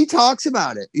 No, he talks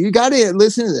about it. You got to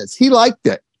listen to this. He liked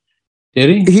it.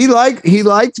 Did he? He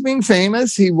liked being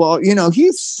famous.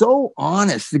 He's so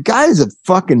honest. The guy is a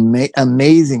fucking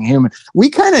amazing human. We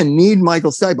kind of need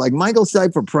Michael Stipe, like Michael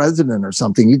Stipe for president or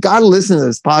something. You got to listen to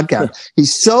this podcast.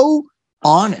 He's so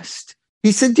honest.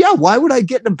 He said, yeah, why would I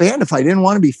get in a band if I didn't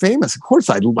want to be famous? Of course,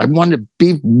 I wanted to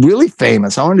be really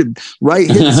famous. I wanted to write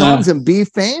hit songs and be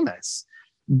famous.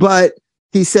 But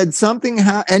he said something,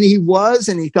 and he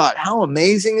thought, how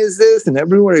amazing is this? And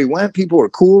everywhere he went, people were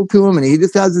cool to him. And he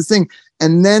just has this thing.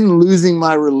 And then losing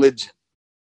my religion.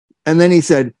 And then he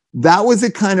said, that was the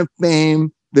kind of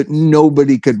fame that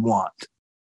nobody could want.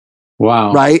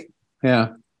 Wow. Right? Yeah.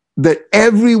 That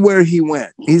everywhere he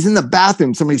went, he's in the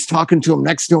bathroom, somebody's talking to him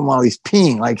next to him while he's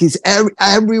peeing. Like, he's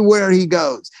everywhere he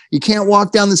goes. You can't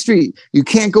walk down the street. You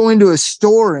can't go into a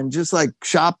store and just like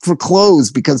shop for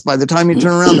clothes, because by the time you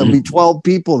turn around, there'll be 12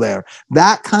 people there.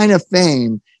 That kind of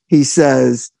fame, he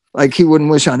says, like, he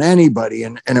wouldn't wish on anybody.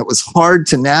 And it was hard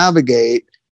to navigate,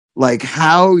 like,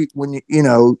 how, when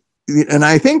and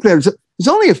I think there's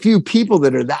only a few people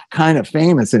that are that kind of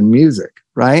famous in music,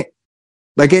 right?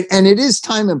 Like, it is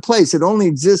time and place. It only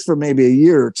exists for maybe a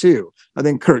year or two. I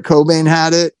think Kurt Cobain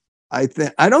had it. I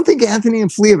don't think Anthony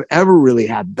and Flea have ever really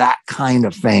had that kind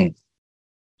of fame.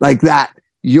 Like that.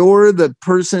 You're the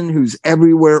person who's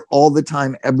everywhere all the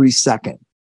time, every second.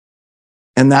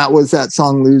 And that was that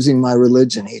song, Losing My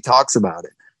Religion. He talks about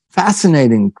it.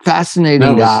 Fascinating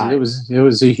guy. It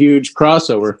was a huge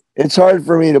crossover. It's hard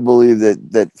for me to believe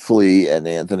that Flea and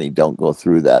Anthony don't go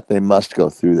through that. They must go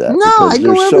through that. No, I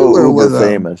go everywhere with them.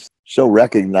 Famous, so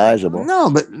recognizable. No,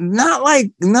 but not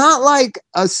like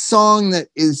a song that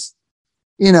is,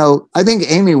 I think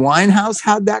Amy Winehouse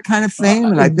had that kind of fame,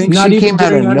 and I think not she even came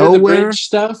out of Under nowhere. the Bridge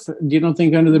stuff. Do you don't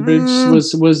think Under the Bridge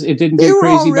was it didn't They get were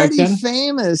crazy back already then?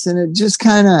 famous, and it just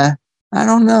kind of, I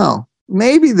don't know.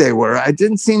 Maybe they were. It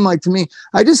didn't seem like to me.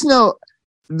 I just know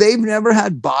they've never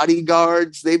had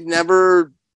bodyguards. They've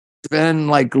never been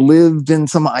like lived in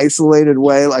some isolated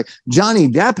way. Like Johnny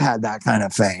Depp had that kind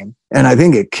of fame, and I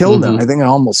think it killed him. I think it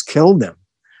almost killed him.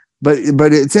 But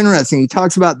it's interesting. He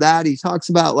talks about that. He talks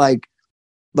about like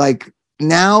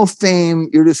now fame,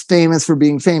 you're just famous for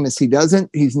being famous.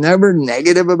 He's never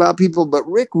negative about people, but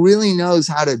Rick really knows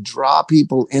how to draw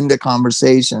people into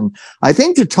conversation. I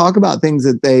think to talk about things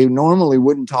that they normally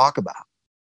wouldn't talk about,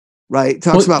 right?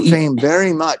 Talks about fame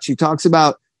very much. He talks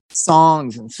about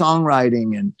songs and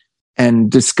songwriting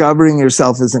and discovering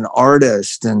yourself as an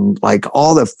artist and like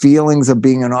all the feelings of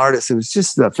being an artist. It was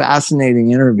just a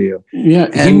fascinating interview. Yeah.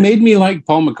 He made me like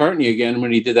Paul McCartney again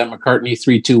when he did that McCartney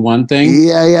 3-2-1 thing.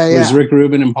 Yeah. It was Rick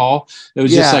Ruben and Paul. It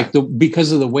was just like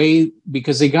because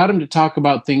they got him to talk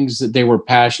about things that they were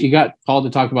passionate. He got Paul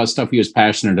to talk about stuff he was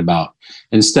passionate about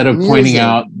instead of pointing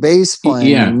out bass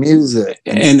playing and music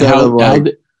and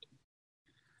right.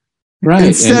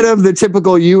 Instead of the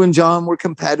typical you and John were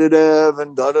competitive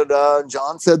and and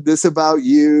John said this about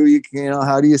you,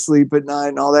 how do you sleep at night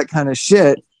and all that kind of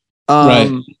shit.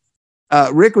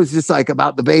 Rick was just like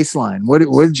about the bass line. What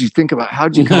did you think about?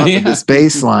 How'd you come up with this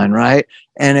bass line? Right.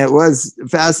 And it was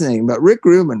fascinating. But Rick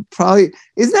Rubin probably,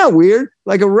 isn't that weird?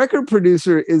 Like a record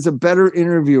producer is a better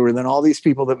interviewer than all these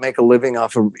people that make a living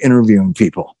off of interviewing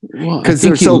people. Because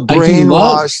they're so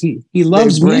brainwashed. He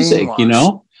loves music,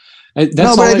 That's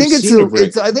no, but I think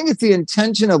it's the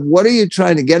intention of what are you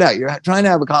trying to get at? You're trying to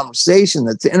have a conversation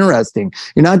that's interesting.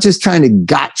 You're not just trying to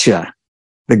gotcha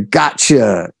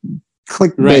clickbait.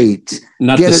 Right.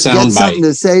 Not the sound get something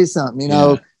to say something.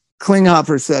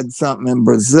 Klinghoffer said something in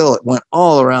Brazil. It went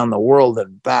all around the world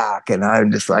and back. And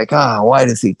I'm just like, why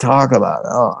does he talk about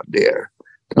it? Oh dear.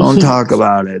 Don't talk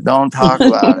about it. Don't talk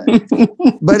about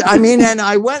it. But I mean, and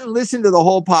I went and listened to the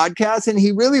whole podcast, and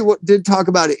he really did talk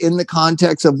about it in the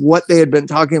context of what they had been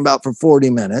talking about for 40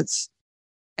 minutes.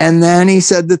 And then he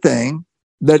said the thing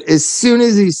that as soon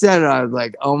as he said it, I was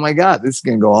like, oh my God, this is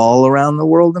going to go all around the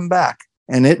world and back.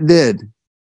 And it did.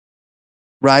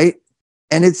 Right.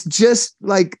 And it's just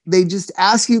like they just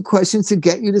ask you questions to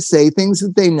get you to say things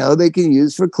that they know they can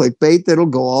use for clickbait that'll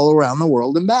go all around the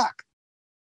world and back.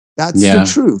 That's the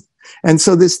truth. And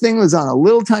so this thing was on a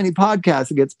little tiny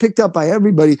podcast. It gets picked up by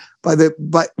everybody. But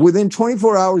within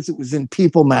 24 hours, it was in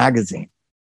People magazine.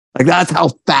 Like that's how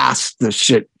fast the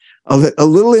shit of a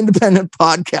little independent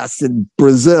podcast in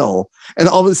Brazil. And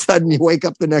all of a sudden you wake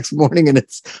up the next morning and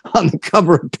it's on the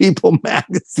cover of People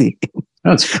magazine.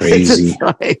 That's crazy. It's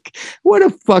like, what a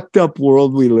fucked up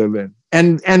world we live in.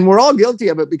 And we're all guilty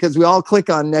of it because we all click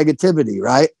on negativity,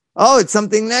 right? Oh, it's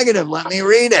something negative. Let me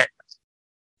read it.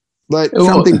 But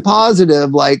something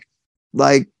positive, like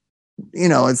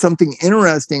it's something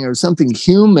interesting or something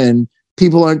human,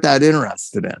 people aren't that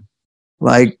interested in.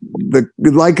 Like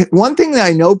one thing that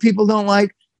I know people don't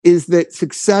like is that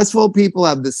successful people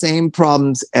have the same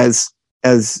problems as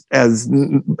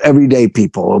everyday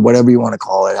people, or whatever you want to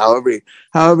call it,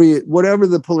 whatever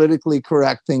the politically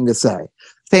correct thing to say.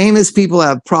 Famous people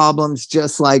have problems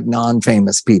just like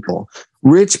non-famous people.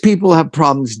 Rich people have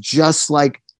problems just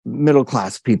like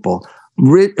middle-class people.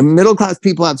 Middle-class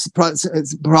people have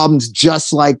problems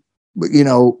just like,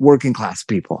 working class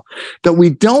people. That we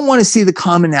don't want to see the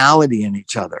commonality in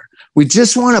each other. We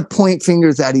just want to point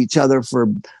fingers at each other for,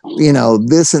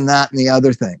 this and that and the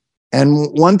other thing. And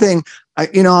one thing,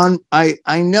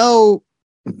 I know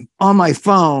on my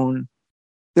phone,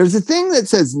 there's a thing that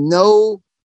says no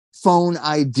phone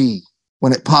ID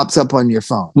when it pops up on your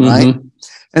phone, right?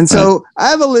 And so I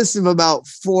have a list of about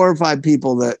 4 or 5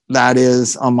 people that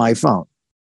is on my phone,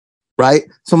 right?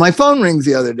 So my phone rings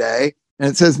the other day and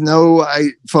it says no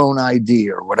phone ID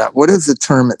or whatever. What is the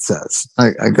term it says?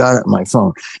 I got it on my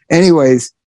phone.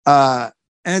 Anyways, and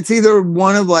it's either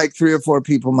one of like 3 or 4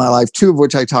 people in my life, 2 of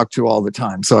which I talk to all the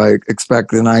time. So I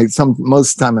expect, and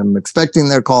most of the time I'm expecting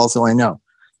their call, so I know.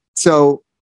 So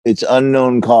it's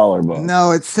unknown caller, Bo.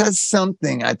 No, it says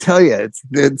something. I tell you,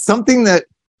 it's something that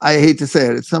I hate to say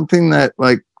it. It's something that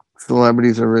like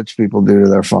celebrities or rich people do to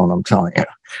their phone. I'm telling you,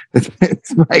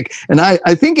 it's like, and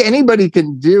I think anybody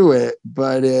can do it,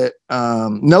 but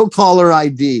no caller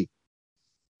ID.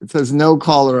 It says no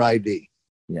caller ID.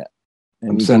 Yeah,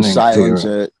 and you can silence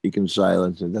it. You can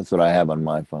silence it. That's what I have on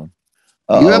my phone.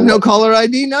 You have no caller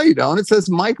ID? No, you don't. It says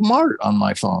Mike Mart on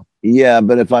my phone. Yeah,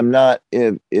 but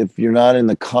if you're not in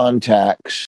the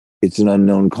contacts, it's an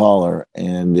unknown caller,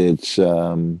 and it's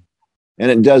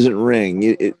and it doesn't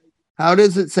ring. How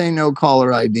does it say no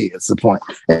caller ID? It's the point.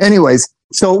 Anyways,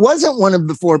 so it wasn't one of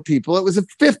the four people. It was a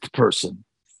fifth person.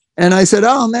 And I said,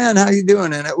 oh, man, how you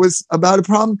doing? And it was about a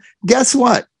problem. Guess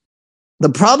what? The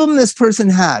problem this person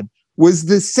had was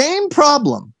the same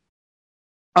problem.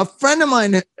 A friend of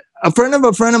mine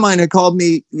had called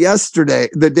me yesterday,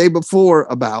 the day before,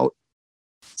 about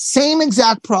same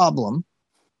exact problem.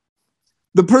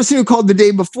 The person who called the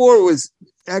day before was,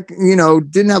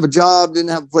 didn't have a job,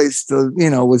 didn't have a place to,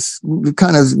 was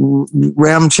kind of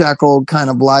ramshackle kind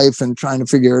of life and trying to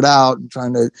figure it out and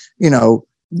trying to,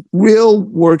 real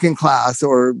working class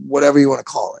or whatever you want to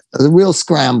call it, a real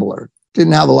scrambler,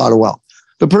 didn't have a lot of wealth.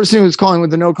 The person who was calling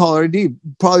with the no caller ID,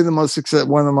 probably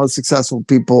one of the most successful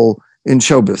people in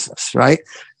show business, right?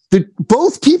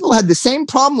 Both people had the same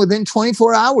problem within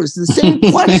 24 hours, the same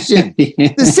question,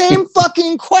 the same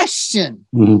fucking question.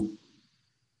 Mm-hmm.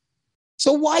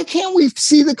 So why can't we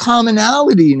see the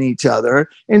commonality in each other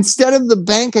instead of the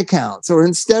bank accounts or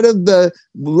instead of the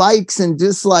likes and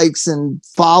dislikes and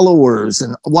followers?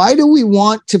 And why do we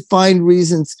want to find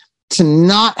reasons to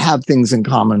not have things in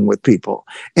common with people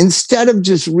instead of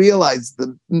just realize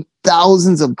the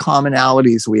thousands of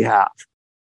commonalities we have?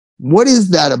 What is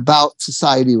that about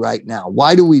society right now?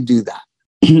 Why do we do that?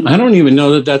 I don't even know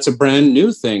that that's a brand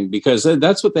new thing, because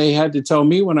that's what they had to tell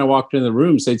me when I walked in the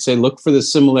rooms. They'd say, look for the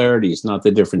similarities, not the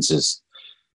differences,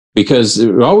 because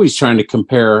we're always trying to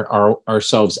compare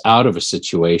ourselves out of a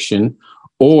situation,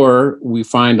 or we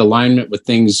find alignment with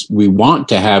things we want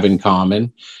to have in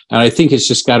common. And I think it's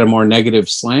just got a more negative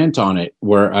slant on it,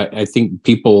 where I think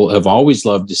people have always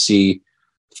loved to see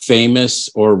famous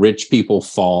or rich people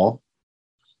fall.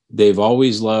 They've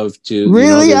always loved to.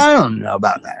 Really? I don't know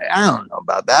about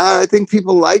that. I think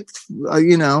people liked, I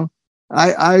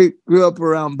grew up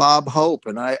around Bob Hope,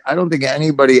 and I don't think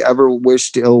anybody ever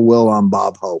wished ill will on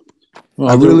Bob Hope.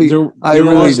 Well, there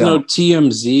was no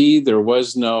TMZ. There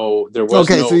was no.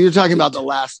 Okay, so you're talking about the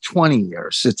last 20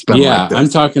 years. It's been like this. I'm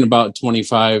talking about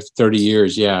 25, 30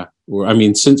 years. Yeah.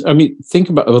 Think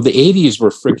about, the 80s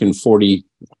were freaking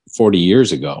 40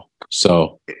 years ago.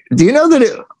 So do you know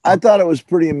that I thought it was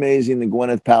pretty amazing, the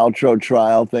Gwyneth Paltrow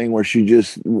trial thing, where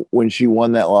when she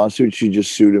won that lawsuit, she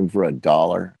just sued him for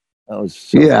 $1. That was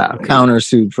so amazing.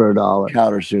 Countersued for $1.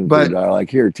 Countersued for $1. Like,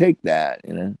 here, take that.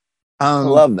 I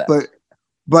love that.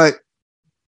 But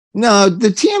no, the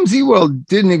TMZ world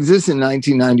didn't exist in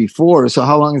 1994. So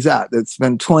how long is that? It's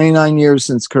been 29 years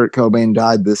since Kurt Cobain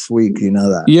died this week. You know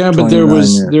that? Yeah, but there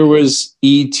was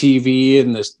ETV,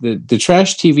 and the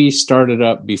trash TV started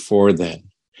up before then.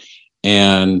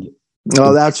 And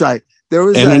that's right. There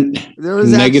was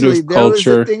negative culture. There was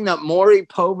a thing that Maury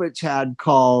Povich had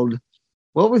called.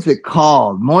 What was it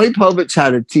called? Maury Povich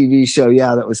had a TV show,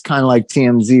 that was kind of like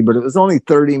TMZ, but it was only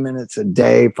 30 minutes a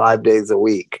day, 5 days a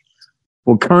week.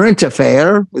 Well, Current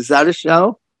Affair, was that a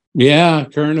show? Yeah,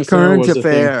 Current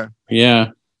Affair.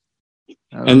 Yeah.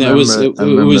 And it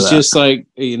was just like,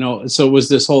 so it was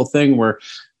this whole thing where,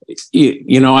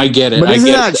 I get it. But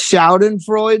isn't that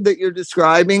Schadenfreude that you're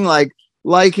describing? Like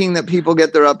liking that people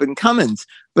get their up and comings.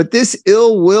 But this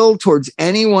ill will towards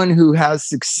anyone who has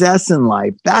success in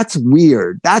life, that's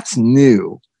weird. That's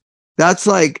new. That's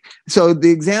like, so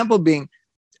the example being,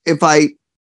 if I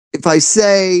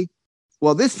say,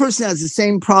 well, this person has the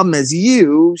same problem as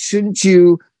you, shouldn't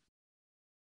you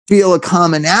feel a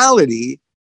commonality?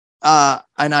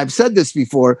 And I've said this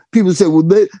before. People say,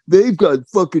 well, they've got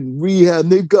fucking rehab,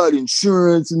 they've got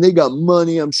insurance, and they got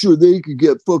money. I'm sure they could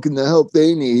get fucking the help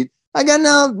they need. I go,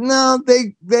 no,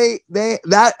 they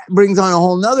that brings on a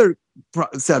whole nother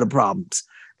set of problems.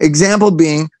 Example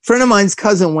being, a friend of mine's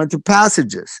cousin went to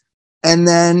Passages and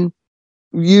then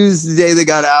used the day they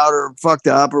got out or fucked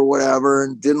up or whatever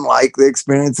and didn't like the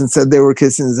experience and said they were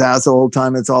kissing his ass the whole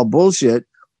time. It's all bullshit.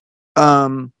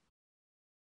 So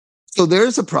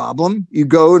there's a problem. You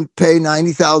go and pay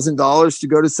 $90,000 to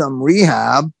go to some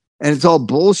rehab, and it's all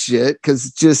bullshit because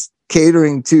it's just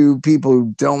catering to people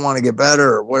who don't want to get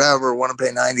better or whatever, want to pay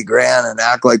 90 grand and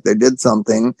act like they did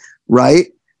something, right?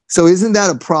 So isn't that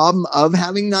a problem of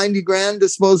having 90 grand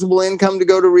disposable income to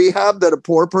go to rehab that a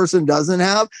poor person doesn't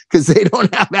have because they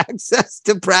don't have access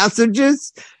to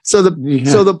Passages? So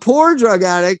the poor drug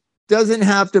addict doesn't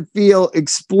have to feel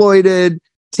exploited,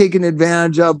 taken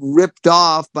advantage of, ripped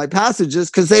off by Passages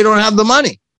because they don't have the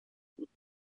money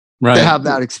to have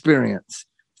that experience.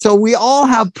 So we all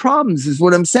have problems is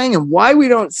what I'm saying, and why we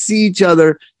don't see each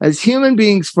other as human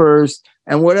beings first,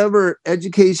 and whatever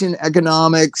education,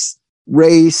 economics,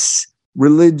 race,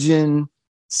 religion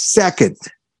second.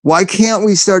 Why can't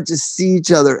we start to see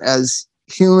each other as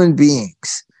human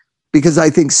beings? Because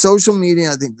I think social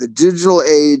media, I think the digital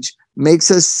age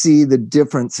makes us see the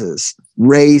differences: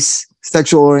 race,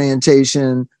 sexual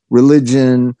orientation,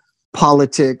 religion,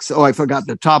 politics. Oh, I forgot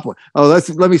the top one. Oh,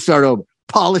 let me start over.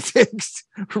 Politics,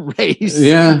 race,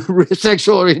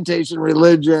 sexual orientation,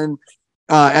 religion,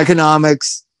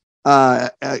 economics.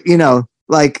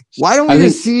 Like, why don't we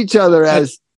just see each other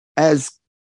as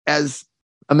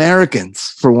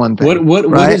Americans, for one thing?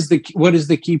 What is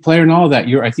the key player in all of that?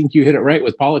 I think you hit it right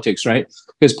with politics, right?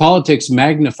 Because politics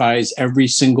magnifies every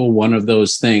single one of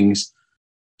those things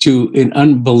to an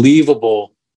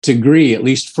unbelievable degree, at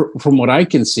least from what I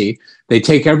can see. They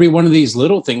take every one of these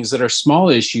little things that are small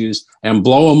issues and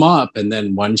blow them up. And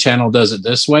then one channel does it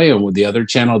this way and the other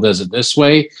channel does it this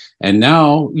way. And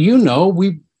now,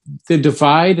 the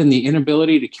divide and the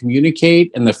inability to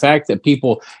communicate and the fact that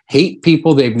people hate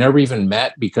people they've never even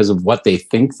met because of what they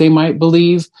think they might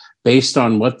believe based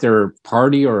on what their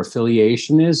party or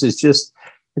affiliation is just,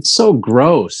 it's so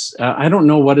gross. I don't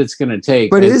know what it's going to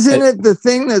take. But isn't it the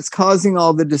thing that's causing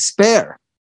all the despair?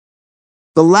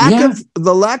 The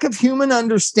lack of human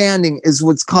understanding is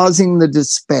what's causing the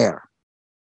despair.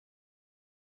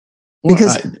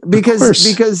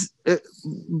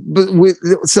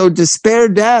 So despair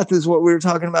death is what we were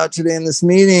talking about today in this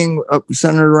meeting,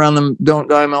 centered around the Don't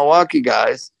Die Milwaukee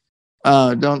guys,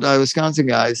 Don't Die Wisconsin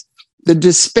guys. The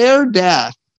despair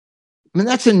death, I mean,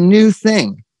 that's a new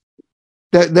thing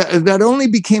that only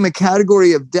became a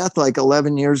category of death like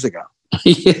 11 years ago.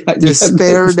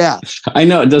 Despair death. I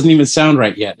know, it doesn't even sound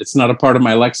right yet. It's not a part of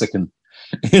my lexicon.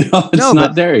 It's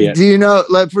not there yet. Do you know,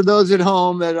 like, for those at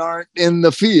home that aren't in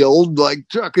the field like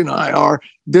Chuk and I are,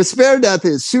 despair death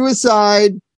is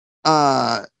suicide,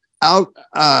 alcohol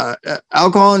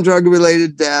and drug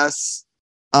related deaths,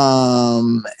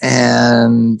 and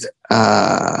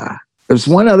there's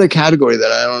one other category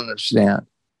that I don't understand.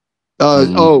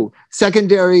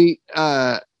 Secondary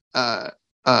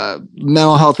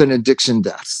mental health and addiction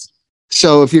deaths.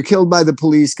 So if you're killed by the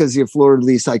police because you're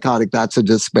floridly psychotic, that's a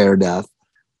despair death.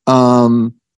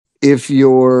 If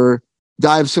you're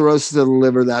die of cirrhosis of the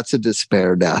liver, that's a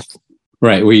despair death.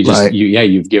 Right. Where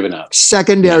you've given up.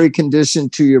 Secondary condition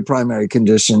to your primary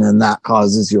condition, and that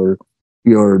causes your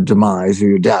demise or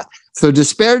your death. So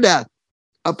despair death,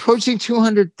 approaching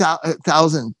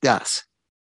 200,000 deaths.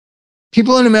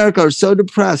 People in America are so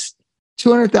depressed.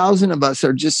 200,000 of us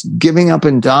are just giving up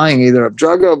and dying, either of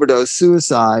drug overdose,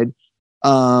 suicide,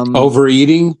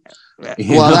 overeating.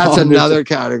 Well, that's another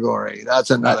category.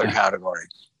 That's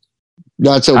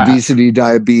obesity,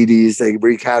 diabetes. They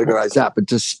recategorize that. But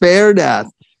despair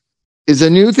death is a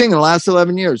new thing in the last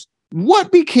 11 years.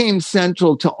 What became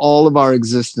central to all of our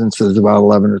existences about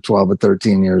 11 or 12 or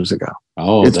 13 years ago?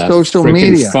 Oh, it's social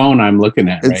media. Phone I'm looking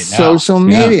at right now. It's social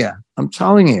media. I'm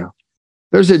telling you.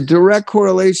 There's a direct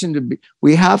correlation to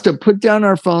we have to put down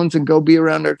our phones and go be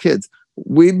around our kids.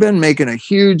 We've been making a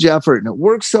huge effort and it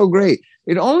works so great.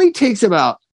 It only takes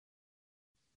about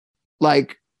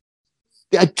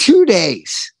 2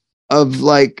 days of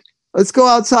let's go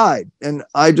outside. And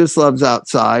I just loves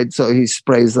outside. So he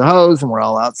sprays the hose and we're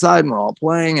all outside and we're all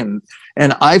playing. And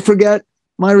I forget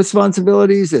my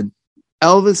responsibilities and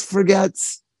Elvis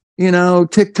forgets,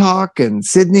 TikTok, and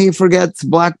Sydney forgets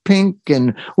Blackpink,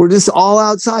 and we're just all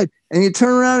outside. And you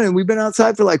turn around and we've been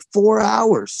outside for 4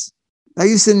 hours. That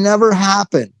used to never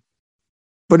happen.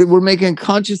 But we're making a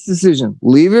conscious decision.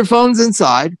 Leave your phones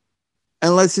inside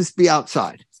and let's just be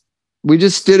outside. We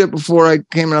just did it before I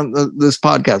came on this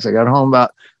podcast. I got home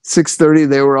about 6:30.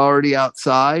 They were already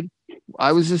outside.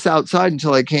 I was just outside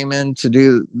until I came in to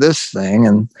do this thing.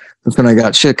 And that's when I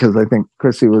got shit because I think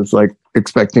Chrissy was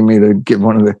expecting me to give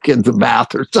one of the kids a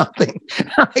bath or something.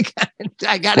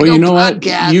 I got to go. You know what?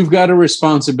 You've got a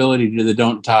responsibility to the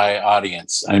Don't Die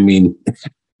audience. I mean...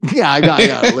 Yeah, I got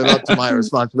to live up to my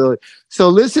responsibility. So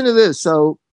listen to this.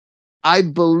 So I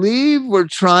believe we're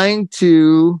trying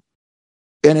to,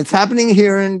 and it's happening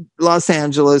here in Los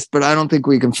Angeles, but I don't think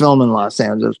we can film in Los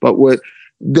Angeles, but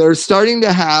they're starting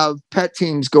to have pet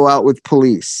teams go out with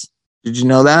police. Did you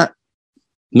know that?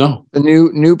 No. The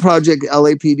new project,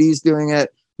 LAPD is doing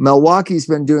it. Milwaukee's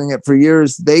been doing it for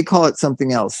years. They call it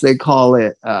something else. They call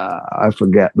it, I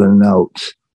forget the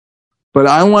notes. But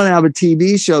I want to have a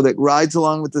TV show that rides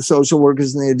along with the social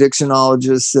workers and the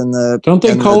addictionologists and the don't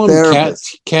they call them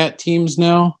cat teams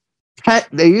now?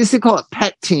 They used to call it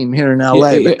pet team here in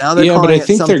LA, but now they're calling it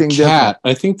something different.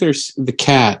 I think there's the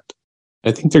cat.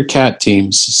 I think they're cat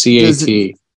teams.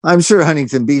 CAT. I'm sure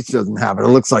Huntington Beach doesn't have it. It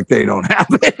looks like they don't have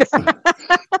it.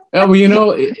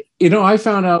 Well, I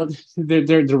found out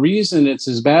the reason it's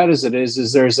as bad as it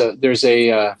is there's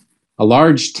a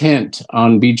large tent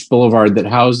on Beach Boulevard that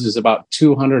houses about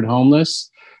 200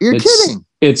 homeless. You're kidding.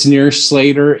 It's near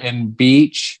Slater and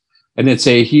Beach, and it's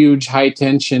a huge high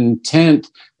tension tent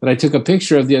that I took a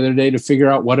picture of the other day to figure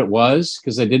out what it was,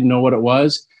 because I didn't know what it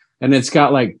was. And it's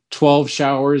got like 12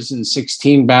 showers and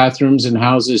 16 bathrooms and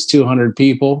houses 200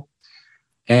 people.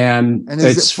 And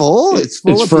is it full? It's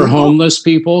full it's of for people? homeless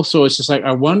people. So it's just like,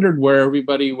 I wondered where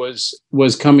everybody was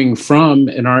coming from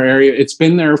in our area. It's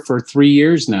been there for 3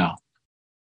 years now,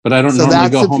 but I don't normally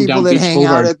go home down Beach Boulevard. So that's the people that hang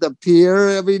out at the pier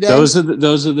every day? Those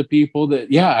are the people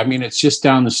that, yeah, I mean, it's just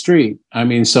down the street. I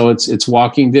mean, so it's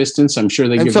walking distance. I'm sure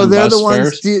they give them bus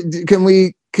fares.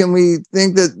 Can we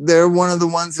think that they're one of the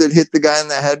ones that hit the guy in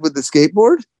the head with the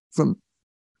skateboard?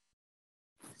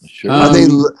 Sure.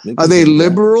 Are they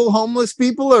liberal homeless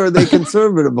people, or are they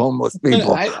conservative homeless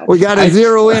people? We got to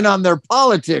zero in on their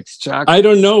politics, Chuck. I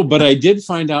don't know, but I did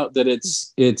find out that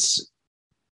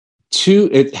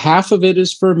half of it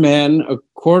is for men, a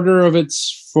quarter of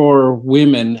it's for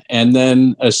women, and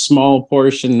then a small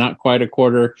portion, not quite a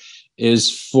quarter, is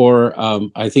for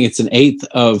I think it's an eighth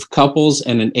of couples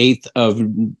and an eighth of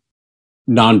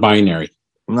non-binary.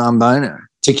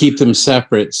 To keep them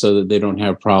separate so that they don't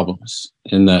have problems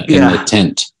in the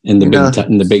tent, in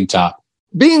the big top.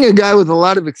 Being a guy with a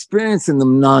lot of experience in the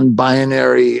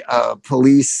non-binary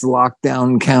police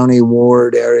lockdown county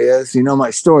ward areas, you know my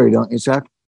story, don't you, Chuck?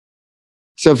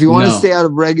 So if you want to stay out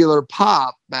of regular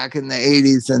pop back in the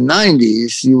 80s and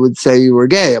 90s, you would say you were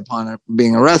gay upon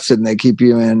being arrested, and they keep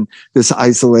you in this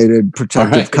isolated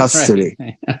protective custody.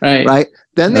 Right?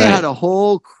 Then they had a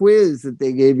whole quiz that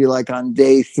they gave you like on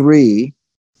day 3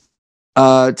 to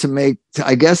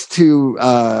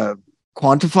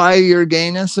quantify your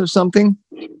gayness or something.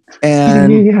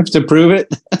 And you have to prove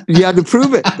it. You had to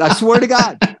prove it. I swear to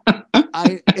God.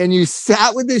 And you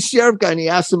sat with this sheriff guy and he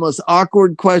asked the most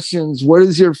awkward questions. What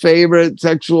is your favorite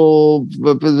sexual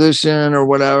position or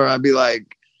whatever? I'd be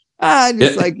like, anal. I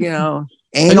just like it. Anal.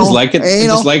 I just like it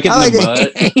in the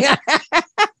butt.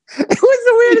 It was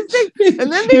the weirdest thing.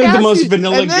 And then You're the most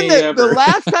vanilla gay ever. The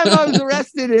last time I was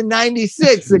arrested in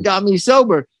 96 that got me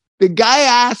sober, the guy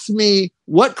asked me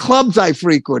what clubs I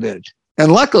frequented.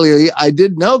 And luckily, I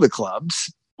did know the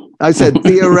clubs. I said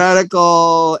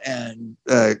Theoretical and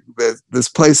this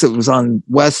place that was on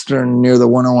Western near the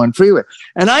 101 freeway.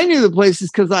 And I knew the places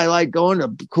because I like going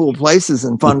to cool places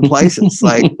and fun places.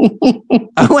 Like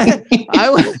I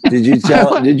went. Did you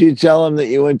tell him that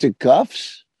you went to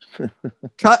Cuffs?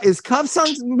 Is Cuffs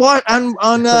on what on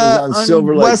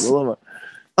Silver Lake?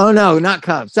 Oh no, not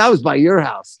Cuffs. That was by your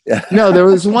house. No, there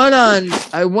was one on.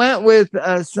 I went with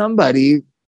somebody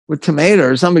with Tomato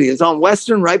or somebody. It's on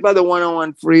Western, right by the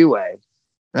 101 freeway.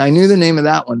 And I knew the name of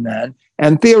that one then.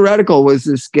 And Theoretical was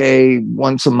this gay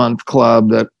once a month club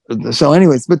that. So,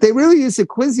 anyways, but they really used to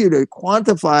quiz you to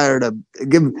quantify or to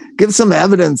give some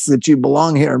evidence that you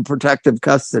belong here in protective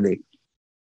custody.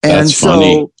 And that's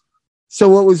funny. So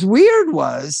what was weird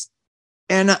was,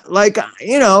 and like,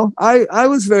 you know, I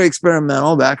was very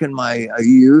experimental back in my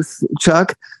youth,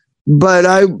 Chuck, but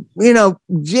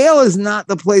jail is not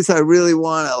the place I really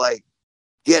want to like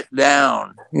get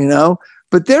down, you know,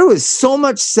 but there was so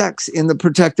much sex in the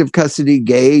protective custody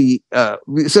gay.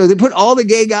 So they put all the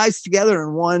gay guys together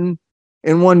in one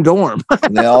dorm.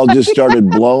 And they all just started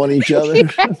blowing each other.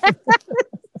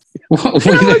 That's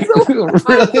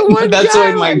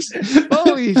why Mike's.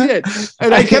 Holy shit!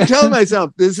 And I kept telling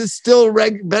myself, "This is still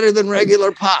better than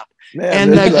regular pop." Man,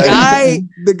 and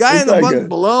the guy in the bunk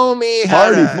below me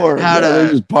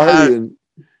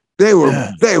They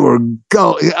were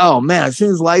going. Oh man! As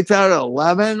soon as lights out at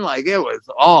 11, like it was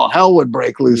all hell would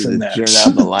break loose in there.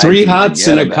 3 huts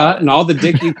and a cut and all the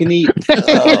dick you can eat.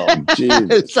 Oh,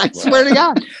 jeez! I swear to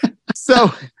God.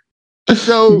 So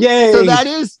that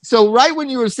is right when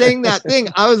you were saying that thing,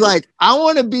 I was like, I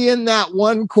want to be in that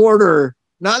one quarter,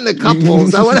 not in the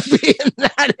couples. I want to be in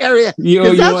that area.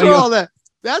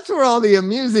 That's where all the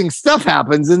amusing stuff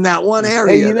happens, in that one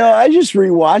area. Hey, you know, I just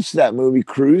rewatched that movie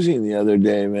Cruising the other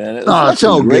day, man. It was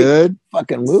so good.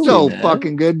 Fucking movie. So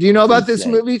fucking good. Do you know about this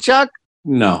movie, Chuck?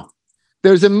 No.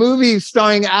 There's a movie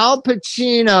starring Al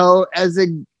Pacino as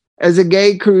a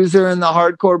gay cruiser in the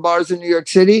hardcore bars in New York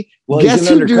City. Well, guess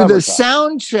who do the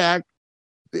sound check?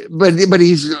 But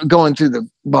he's going through the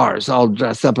bars all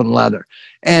dressed up in leather.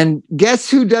 And guess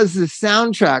who does the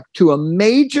soundtrack to a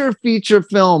major feature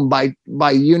film by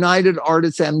United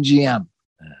Artists MGM?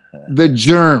 The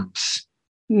Germs.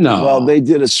 No. Well, they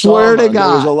did a song. Swear to God.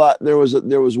 There was a lot.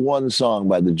 There was one song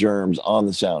by the Germs on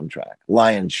the soundtrack.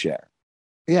 Lion's Share.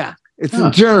 Yeah, it's the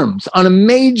Germs on a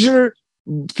major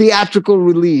theatrical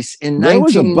release in 1980. There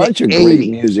was a bunch of great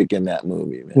music in that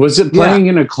movie, man. Was it playing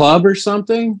in a club or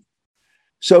something?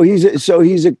 So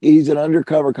he's an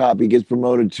undercover cop. He gets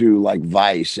promoted to like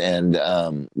Vice, and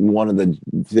one of the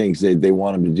things they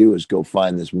want him to do is go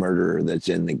find this murderer that's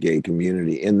in the gay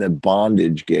community, in the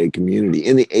bondage gay community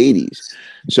in the 80s.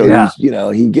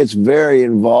 So he gets very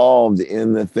involved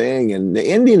in the thing, and the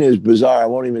ending is bizarre. I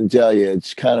won't even tell you.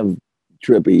 It's kind of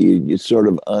trippy. It's sort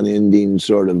of unending,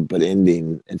 but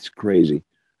ending. It's crazy.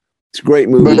 It's a great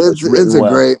movie. But it's a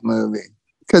great movie.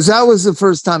 Because that was the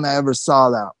first time I ever saw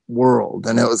that world.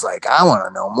 And it was like, I want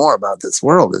to know more about this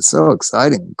world. It's so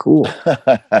exciting and cool.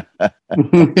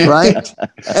 Right?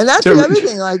 And that's the other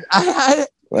thing. Like,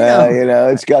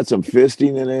 it's got some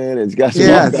fisting in it. It's got some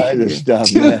all kinds of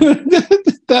stuff. Man.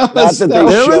 Not that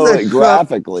they show it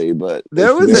graphically, but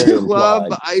there was a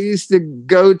club I used to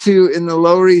go to in the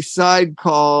Lower East Side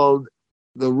called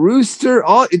the Rooster.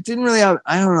 It didn't really have,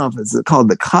 I don't know if it's called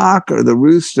the Cock or the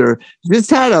Rooster. It just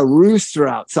had a rooster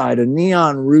outside, a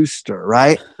neon rooster,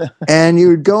 right? And you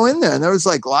would go in there and there was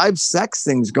like live sex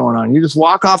things going on. You just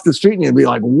walk off the street and you'd be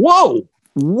like, whoa,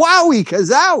 wowie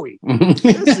kazowie.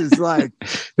 This is like,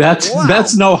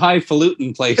 that's no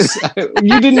highfalutin place.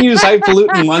 You didn't use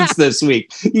highfalutin once this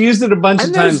week. You used it a bunch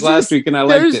of times last week and I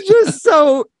liked it. Just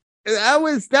so that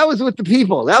was with the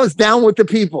people. That was down with the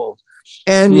people.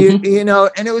 And you know,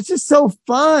 and it was just so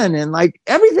fun, and like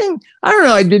everything. I don't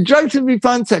know. I did drugs to be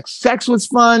fun. Sex was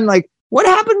fun. Like, what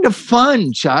happened to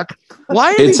fun, Chuck?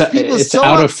 Why are these people so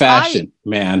out uptight? of fashion,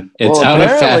 man? It's out of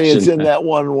fashion. It's in that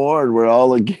one ward where all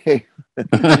the gay.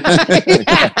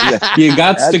 You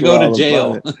got to go to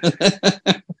jail.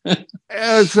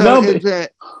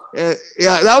 That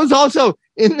was also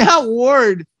in that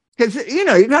ward because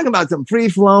you're talking about some free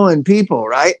flowing people,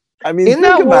 right? I mean, think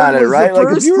about it, right?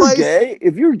 Like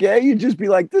if you're gay, you'd just be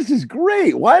like, "This is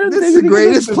great. Why did this is the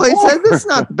greatest place? This is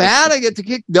not bad. I get to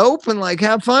kick dope and like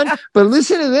have fun." But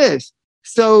listen to this.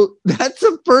 So that's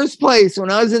the first place when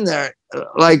I was in there.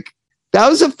 Like that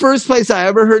was the first place I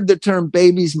ever heard the term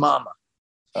 "baby's mama,"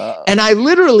 and I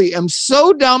literally am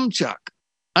so dumb, Chuck.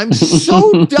 I'm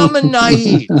so dumb and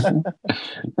naive.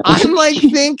 I'm like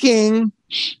thinking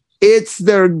it's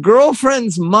their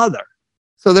girlfriend's mother.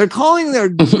 So they're calling their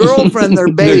girlfriend their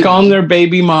baby. They're calling their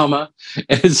baby mama.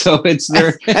 And so it's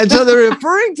their and so they're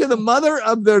referring to the mother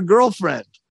of their girlfriend.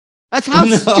 That's how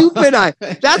stupid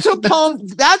that's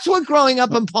what growing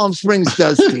up in Palm Springs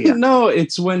does to you. No,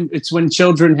 it's when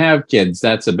children have kids.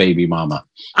 That's a baby mama.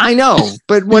 I know.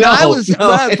 But when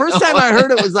first time I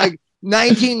heard it was like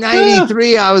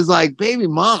 1993, I was like, baby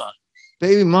mama.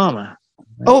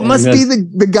 Oh, it must be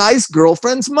the guy's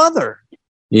girlfriend's mother.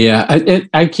 Yeah,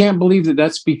 I can't believe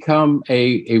that's become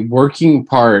a working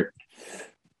part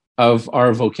of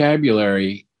our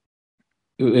vocabulary.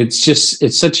 It's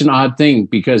such an odd thing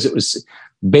because it was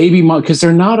baby mom, because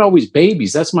they're not always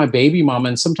babies. That's my baby mama,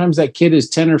 and sometimes that kid is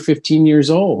 10 or 15 years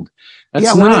old.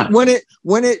 That's not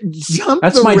when it jumped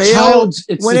that's the my rail. Child's,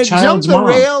 it's when the it child's jumped mom.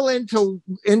 the rail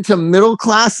into middle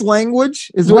class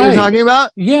language is what you're talking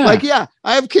about. Yeah,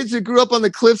 I have kids that grew up on the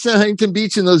cliffs in Huntington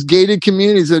Beach in those gated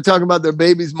communities that are talking about their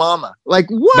baby's mama. Like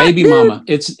what? Baby dude? mama.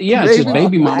 It's just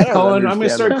baby mama. I'm going to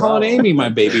start calling Amy my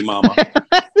baby mama.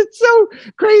 It's so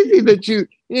crazy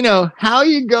that how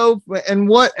you go and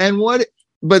what.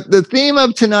 But the theme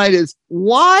of tonight is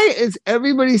why is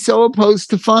everybody so opposed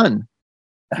to fun?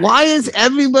 Why is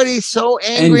everybody so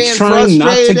angry and trying frustrated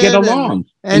not to get along?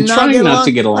 And trying not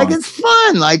to get along. Like it's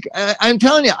fun. Like I'm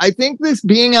telling you, I think this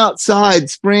being outside,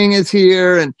 spring is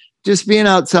here, and just being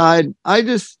outside. I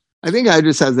think I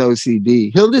just has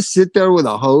OCD. He'll just sit there with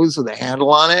a hose with a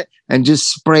handle on it and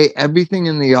just spray everything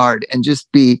in the yard and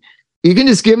just be. You can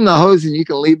just give him the hose and you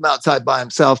can leave him outside by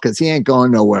himself because he ain't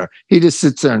going nowhere. He just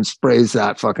sits there and sprays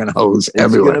that fucking hose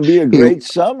everywhere. It's going to be a great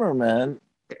summer, man.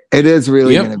 It is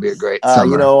really going to be a great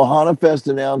summer. HanaFest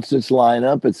announced its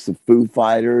lineup. It's the Foo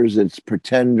Fighters, it's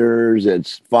Pretenders,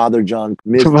 it's Father John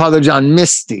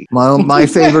Misty, my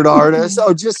favorite artist.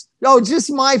 Just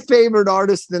my favorite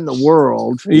artist in the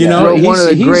world. One of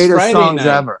the greatest Friday songs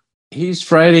night. ever. He's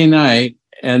Friday night,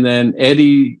 and then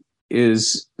Eddie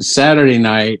is Saturday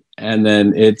night, and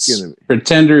then it's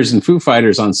Pretenders and Foo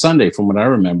Fighters on Sunday, from what I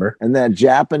remember. And that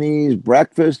Japanese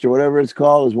Breakfast or whatever it's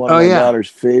called is one of my daughter's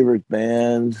favorite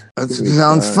bands. That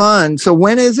sounds fun. So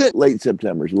when is it? Late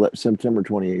September, September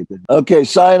 28th. Okay,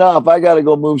 sign off. I got to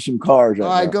go move some cars. All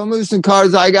right, go move some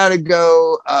cars. I got to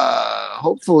go,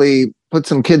 hopefully put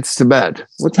some kids to bed.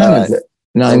 What time is it?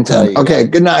 9:10. Okay,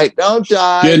 good night. Don't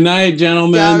die. Good night,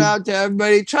 gentlemen. Shout out to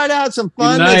everybody. Try to have some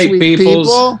fun good night, this week,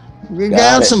 people. We got to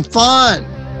have some fun.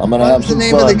 I'm going to have some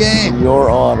fun. What's the name of the game? In your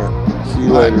honor. See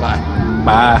you later.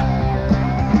 Bye.